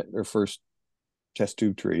test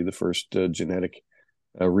tube tree, the first genetic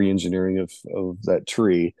re-engineering of that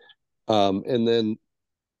tree, and then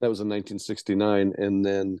that was in 1969, and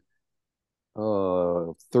then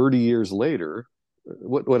 30 years later,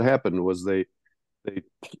 what happened was they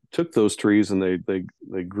took those trees and they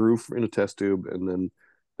grew in a test tube, and then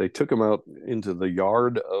they took them out into the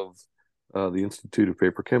yard of the Institute of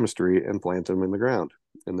Paper Chemistry and planted them in the ground,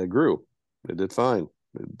 and they grew. They did fine.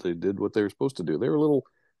 They did what they were supposed to do. They were a little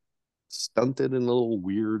stunted and a little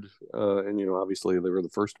weird, and obviously they were the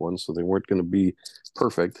first ones, so they weren't going to be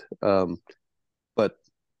perfect. But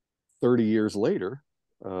 30 years later,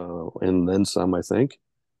 and then some, I think,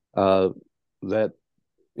 that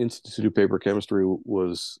Institute of Paper Chemistry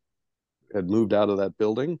had moved out of that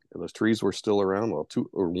building, and those trees were still around. Well,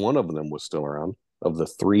 one of them was still around of the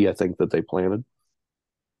three, I think, that they planted.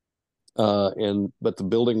 But the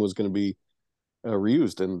building was going to be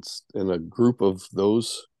reused, and a group of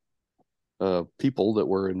those people that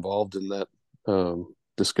were involved in that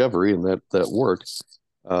discovery and that work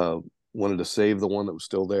wanted to save the one that was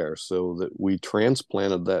still there, so that we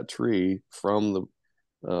transplanted that tree from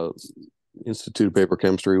the Institute of Paper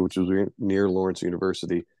Chemistry, which was near Lawrence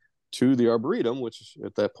University, to the Arboretum, which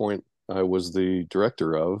at that point I was the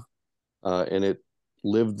director of, and it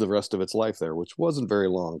lived the rest of its life there, which wasn't very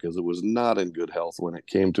long because it was not in good health when it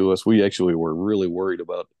came to us. We actually were really worried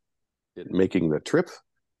about it making the trip.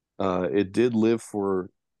 It did live for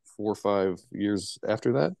 4 or 5 years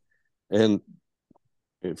after that, and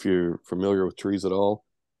if you're familiar with trees at all,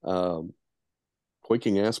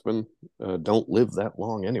 quaking aspen don't live that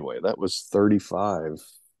long anyway. That was 35,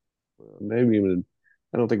 maybe even,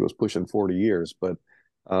 I don't think it was pushing 40 years, but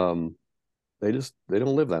they don't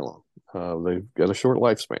live that long. They've got a short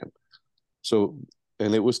lifespan. So,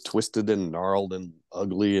 and it was twisted and gnarled and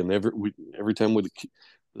ugly, and every time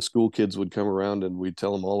the school kids would come around and we'd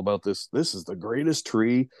tell them all about this. This is the greatest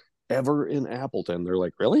tree ever in Appleton. They're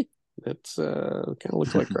like, really? It's kind of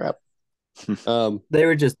looks like crap. They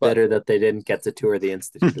were just bitter that they didn't get to tour the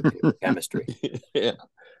Institute of Paper Chemistry. Yeah.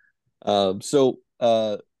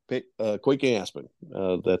 Quaking aspen,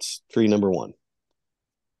 that's tree number 1.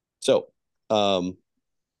 So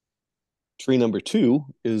tree number 2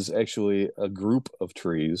 is actually a group of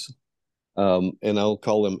trees, and I'll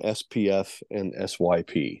call them SPF and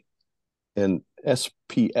SYP. And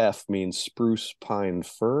SPF means spruce pine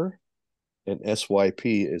fir, and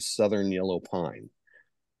SYP is southern yellow pine.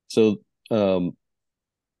 So,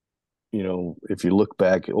 if you look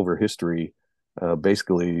back over history,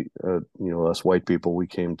 basically, us white people, we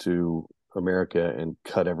came to America and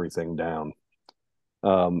cut everything down.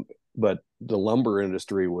 But the lumber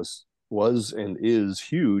industry was and is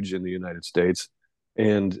huge in the United States,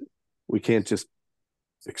 and we can't just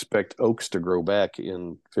expect oaks to grow back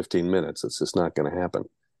in 15 minutes. It's just not going to happen.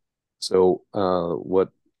 So what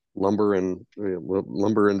lumber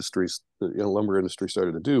industry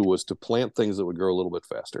started to do was to plant things that would grow a little bit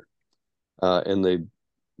faster, and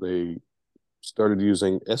they started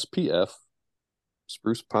using SPF,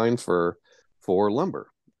 spruce pine fir, for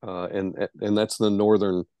lumber, and that's the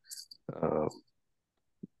northern uh,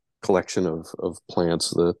 collection of plants.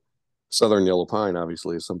 The southern yellow pine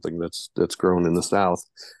obviously is something that's grown in the south,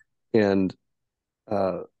 and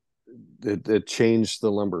uh, it changed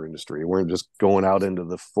the lumber industry. We weren't just going out into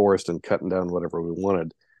the forest and cutting down whatever we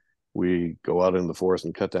wanted. We go out into the forest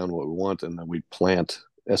and cut down what we want, and then we plant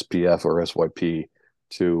SPF or SYP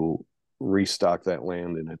to restock that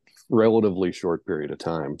land in a relatively short period of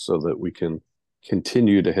time so that we can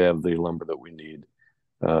continue to have the lumber that we need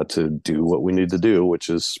to do what we need to do, which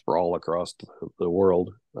is sprawl across the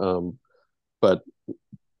world. But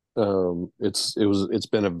it's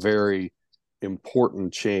been a very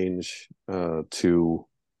important change to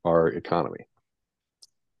our economy.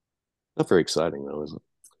 Not very exciting though, is it?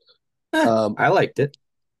 I liked it.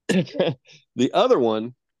 The other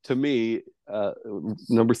one, to me,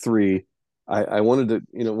 number 3, I wanted to,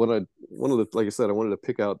 like I said, I wanted to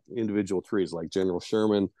pick out individual trees like General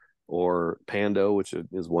Sherman or Pando, which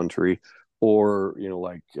is one tree, or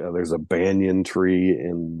there's a banyan tree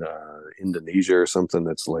in Indonesia or something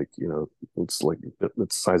that's like it's like the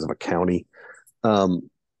size of a county.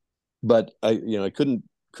 But I couldn't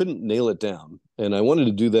nail it down, and I wanted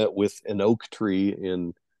to do that with an oak tree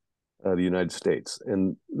in the United States.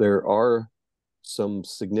 And there are some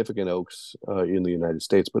significant oaks in the United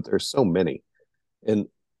States, but there's so many. And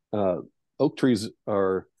oak trees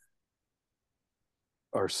are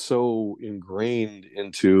so ingrained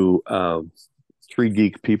into tree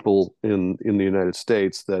geek people in the United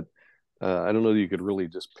States that I don't know that you could really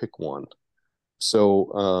just pick one.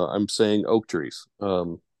 So I'm saying oak trees.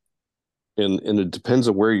 And it depends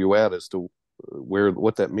on where you at as to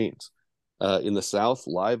what that means. In the South,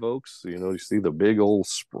 live oaks, you see the big old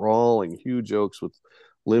sprawling huge oaks with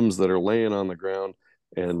limbs that are laying on the ground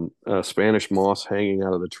and Spanish moss hanging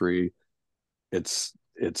out of the tree. It's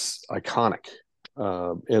iconic.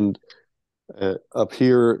 And up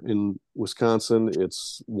here in Wisconsin,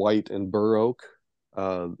 it's white and bur oak.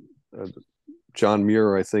 John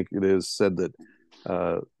Muir, I think it is, said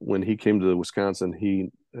that when he came to Wisconsin, he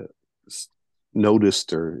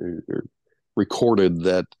noticed or recorded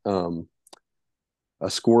that a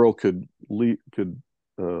squirrel could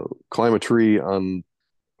climb a tree on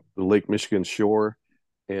the Lake Michigan shore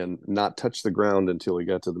and not touch the ground until he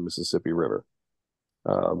got to the Mississippi River.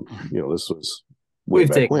 This was way We've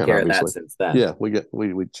back taken when, care obviously. of that since then. Yeah,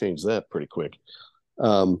 we changed that pretty quick.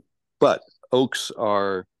 But oaks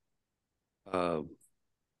are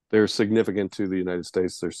they're significant to the United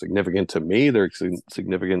States. They're significant to me. They're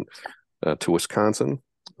significant to Wisconsin.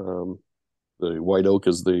 The white oak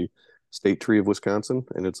is the state tree of Wisconsin,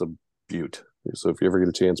 and it's a beaut. So if you ever get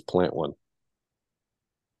a chance, plant one.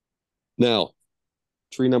 Now,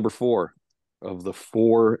 tree number 4 of the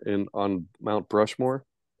 4 on Mount Brushmore.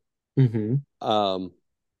 Mm-hmm.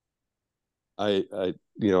 I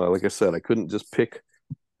like I said, I couldn't just pick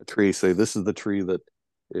a tree, say this is the tree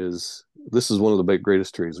this is one of the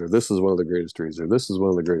greatest trees, or this is one of the greatest trees, or this is one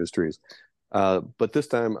of the greatest trees. But this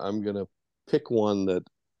time I'm gonna pick one that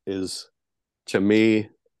is, to me,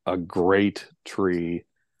 a great tree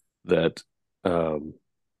that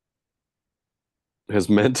has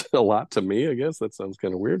meant a lot to me. I guess that sounds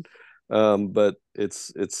kind of weird, but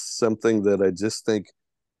it's something that I just think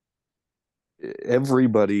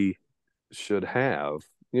everybody should have.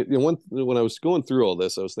 When I was going through all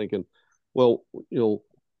this, I was thinking, well,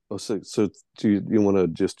 so do you want to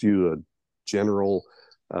just use a general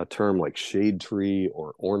term like shade tree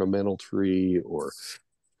or ornamental tree or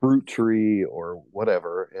fruit tree or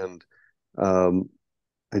whatever? And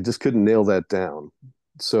I just couldn't nail that down.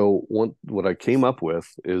 So what I came up with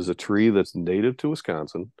is a tree that's native to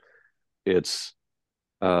Wisconsin. It's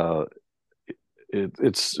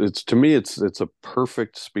it's to me it's a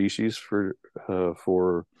perfect species for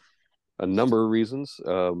a number of reasons.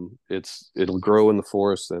 It'll grow in the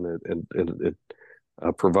forest, and it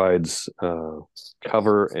provides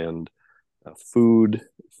cover and food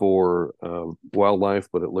for wildlife,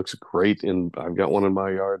 but it looks great I've got one in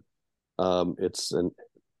my yard. It's an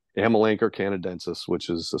Amelanchier canadensis, which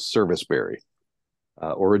is a service berry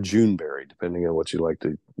or a Juneberry, depending on what you like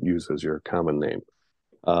to use as your common name.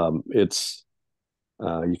 It's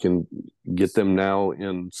You can get them now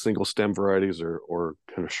in single stem varieties or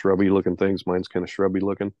kind of shrubby looking things. Mine's kind of shrubby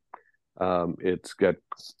looking. It's got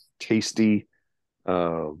tasty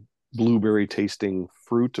blueberry tasting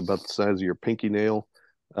fruit about the size of your pinky nail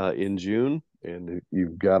in June. And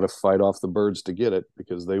you've got to fight off the birds to get it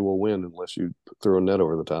because they will win unless you throw a net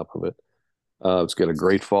over the top of it. It's got a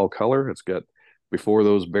great fall color. It's got, before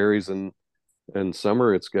those berries in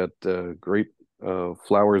summer, it's got great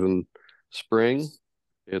flowers in spring.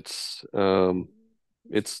 It's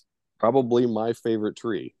probably my favorite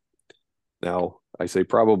tree. Now, I say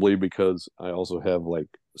probably because I also have like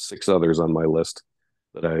 6 others on my list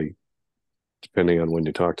that I, depending on when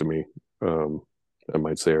you talk to me, I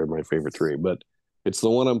might say are my favorite tree. But it's the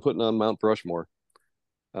one I'm putting on Mount Brushmore.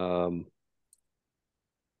 So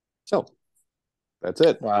that's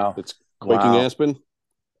it. Wow. It's quaking aspen,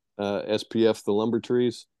 SPF, the lumber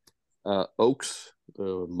trees, oaks,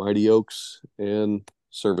 mighty oaks, and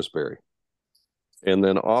serviceberry. And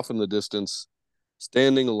then off in the distance,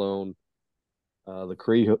 standing alone,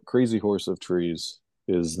 the crazy horse of trees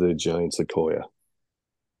is the giant sequoia.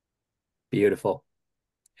 Beautiful.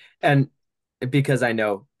 And because I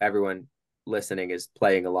know everyone listening is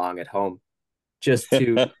playing along at home, just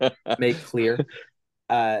to make clear,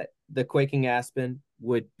 the quaking aspen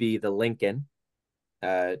would be the Lincoln,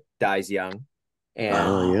 dies young.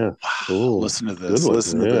 And yeah. Wow. Listen to this.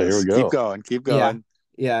 Listen to this. Here we go. Keep going.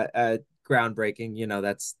 Yeah.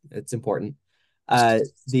 Groundbreaking. It's important.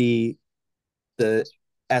 The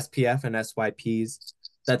SPF and SYPs,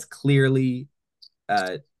 that's clearly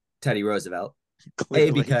Teddy Roosevelt.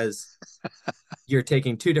 Clearly. Because you're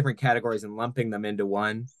taking 2 different categories and lumping them into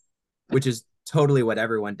one, which is totally what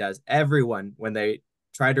everyone does. Everyone, when they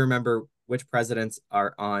try to remember which presidents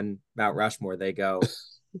are on Mount Rushmore, they go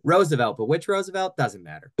Roosevelt, but which Roosevelt doesn't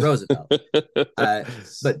matter. Roosevelt.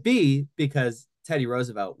 But B, because Teddy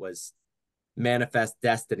Roosevelt was manifest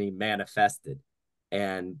destiny manifested,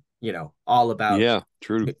 and all about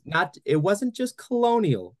true. It wasn't just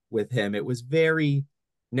colonial with him. It was very,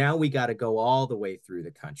 now we got to go all the way through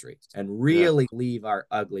the country and really leave our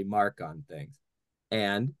ugly mark on things.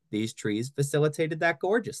 And these trees facilitated that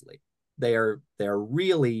gorgeously. They're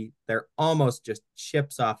almost just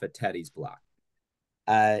chips off of Teddy's block.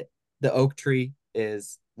 The oak tree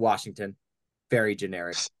is Washington, very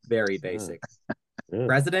generic, very basic.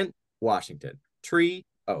 President, Washington, tree,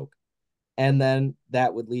 oak. And then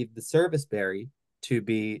that would leave the serviceberry to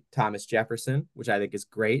be Thomas Jefferson, which I think is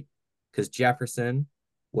great because Jefferson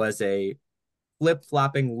was a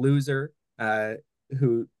flip-flopping loser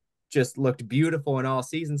who just looked beautiful in all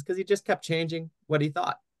seasons because he just kept changing what he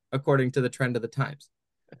thought according to the trend of the times.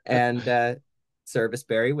 And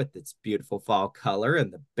serviceberry with its beautiful fall color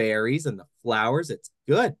and the berries and the flowers, it's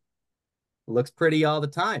good. It looks pretty all the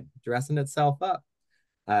time, dressing itself up.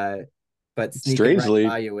 But sneaking right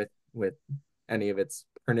by you with any of its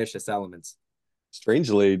pernicious elements.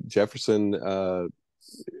 Strangely, Jefferson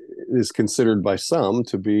is considered by some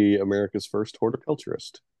to be America's first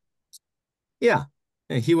horticulturist. Yeah,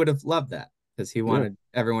 and he would have loved that because he wanted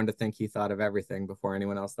everyone to think he thought of everything before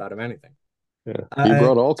anyone else thought of anything. Yeah, he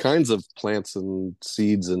brought all kinds of plants and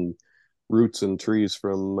seeds and roots and trees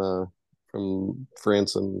from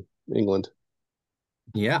France and England.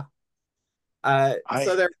 Yeah.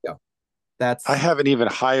 So there we go. I have an even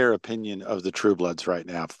higher opinion of the True Bloods right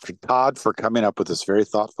now. For Todd for coming up with this very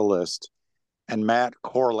thoughtful list, and Matt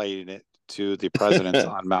correlating it to the presidents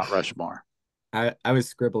on Mount Rushmore. I was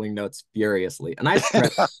scribbling notes furiously, and I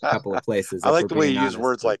stretched a couple of places. I like the way you use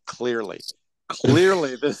words like clearly.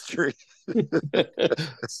 Clearly, this tree.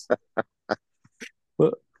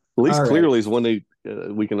 Well, at least clearly is one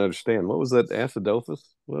we can understand. What was that? Acidophilus?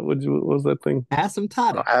 What was that thing?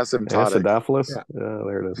 Asymptotic. Acidophilus? Yeah,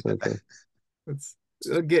 there it is. Okay.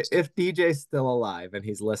 If DJ's still alive and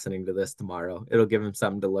he's listening to this tomorrow, it'll give him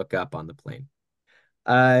something to look up on the plane.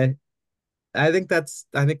 I think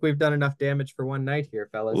we've done enough damage for one night here,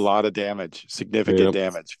 fellas. A lot of damage, significant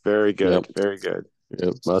damage. Very good, very good.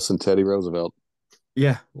 Yep, us and Teddy Roosevelt.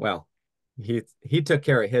 Yeah, well, he took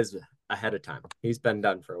care of his ahead of time. He's been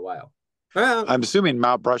done for a while. I'm assuming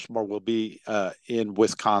Mount Brushmore will be in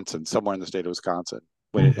Wisconsin, somewhere in the state of Wisconsin,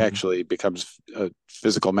 when it actually becomes a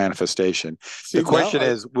physical manifestation. The question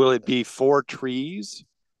is, will it be 4 trees,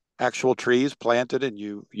 actual trees planted, and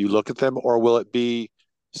you look at them, or will it be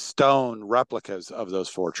stone replicas of those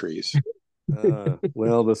 4 trees?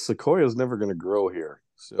 Well, the sequoia is never going to grow here,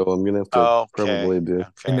 so I'm going to have to probably do.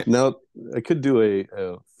 Okay. Now, I could do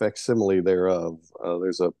a facsimile thereof.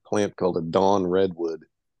 There's a plant called a dawn redwood,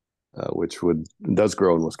 which does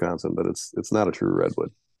grow in Wisconsin, but it's not a true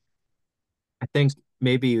redwood. I think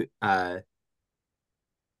maybe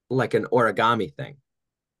like an origami thing.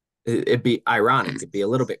 It'd be ironic. It'd be a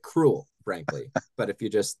little bit cruel, frankly. But if you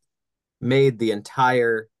just made the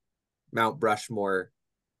entire Mount Brushmore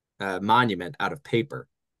monument out of paper,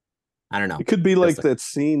 I don't know. It could be like that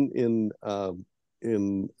scene in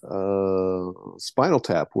Spinal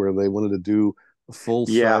Tap where they wanted to do a full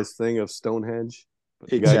size thing of Stonehenge, but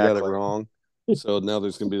the guy got it wrong. So now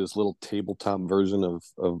there's going to be this little tabletop version of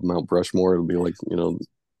Mount Brushmore. It'll be like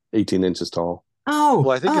 18 inches tall. Oh,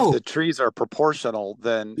 well, I think if the trees are proportional,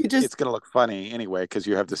 then it's going to look funny anyway because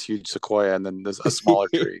you have this huge sequoia and then there's a smaller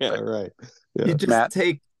tree. Yeah, right. Yeah. You just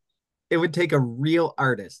it would take a real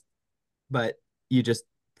artist, but you just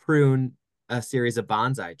prune a series of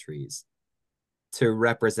bonsai trees to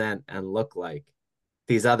represent and look like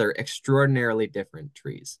these other extraordinarily different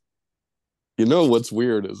trees. You know what's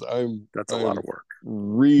weird is that's a lot of work.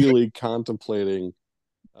 Really contemplating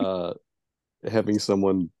having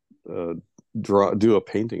someone do a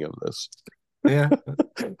painting of this. Yeah.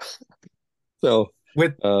 So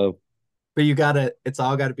but it's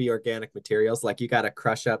all gotta be organic materials. Like you gotta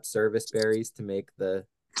crush up service berries to make the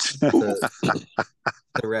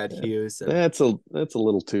red hues. And that's a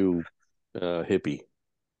little too hippie.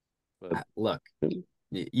 But look,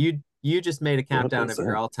 you just made a countdown of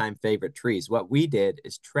your all-time favorite trees. What we did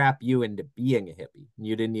is trap you into being a hippie.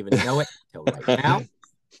 You didn't even know it until right now.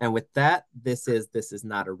 And with that, this is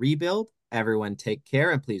not a rebuild. Everyone take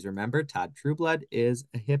care, and please remember, Todd Trueblood is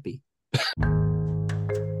a hippie.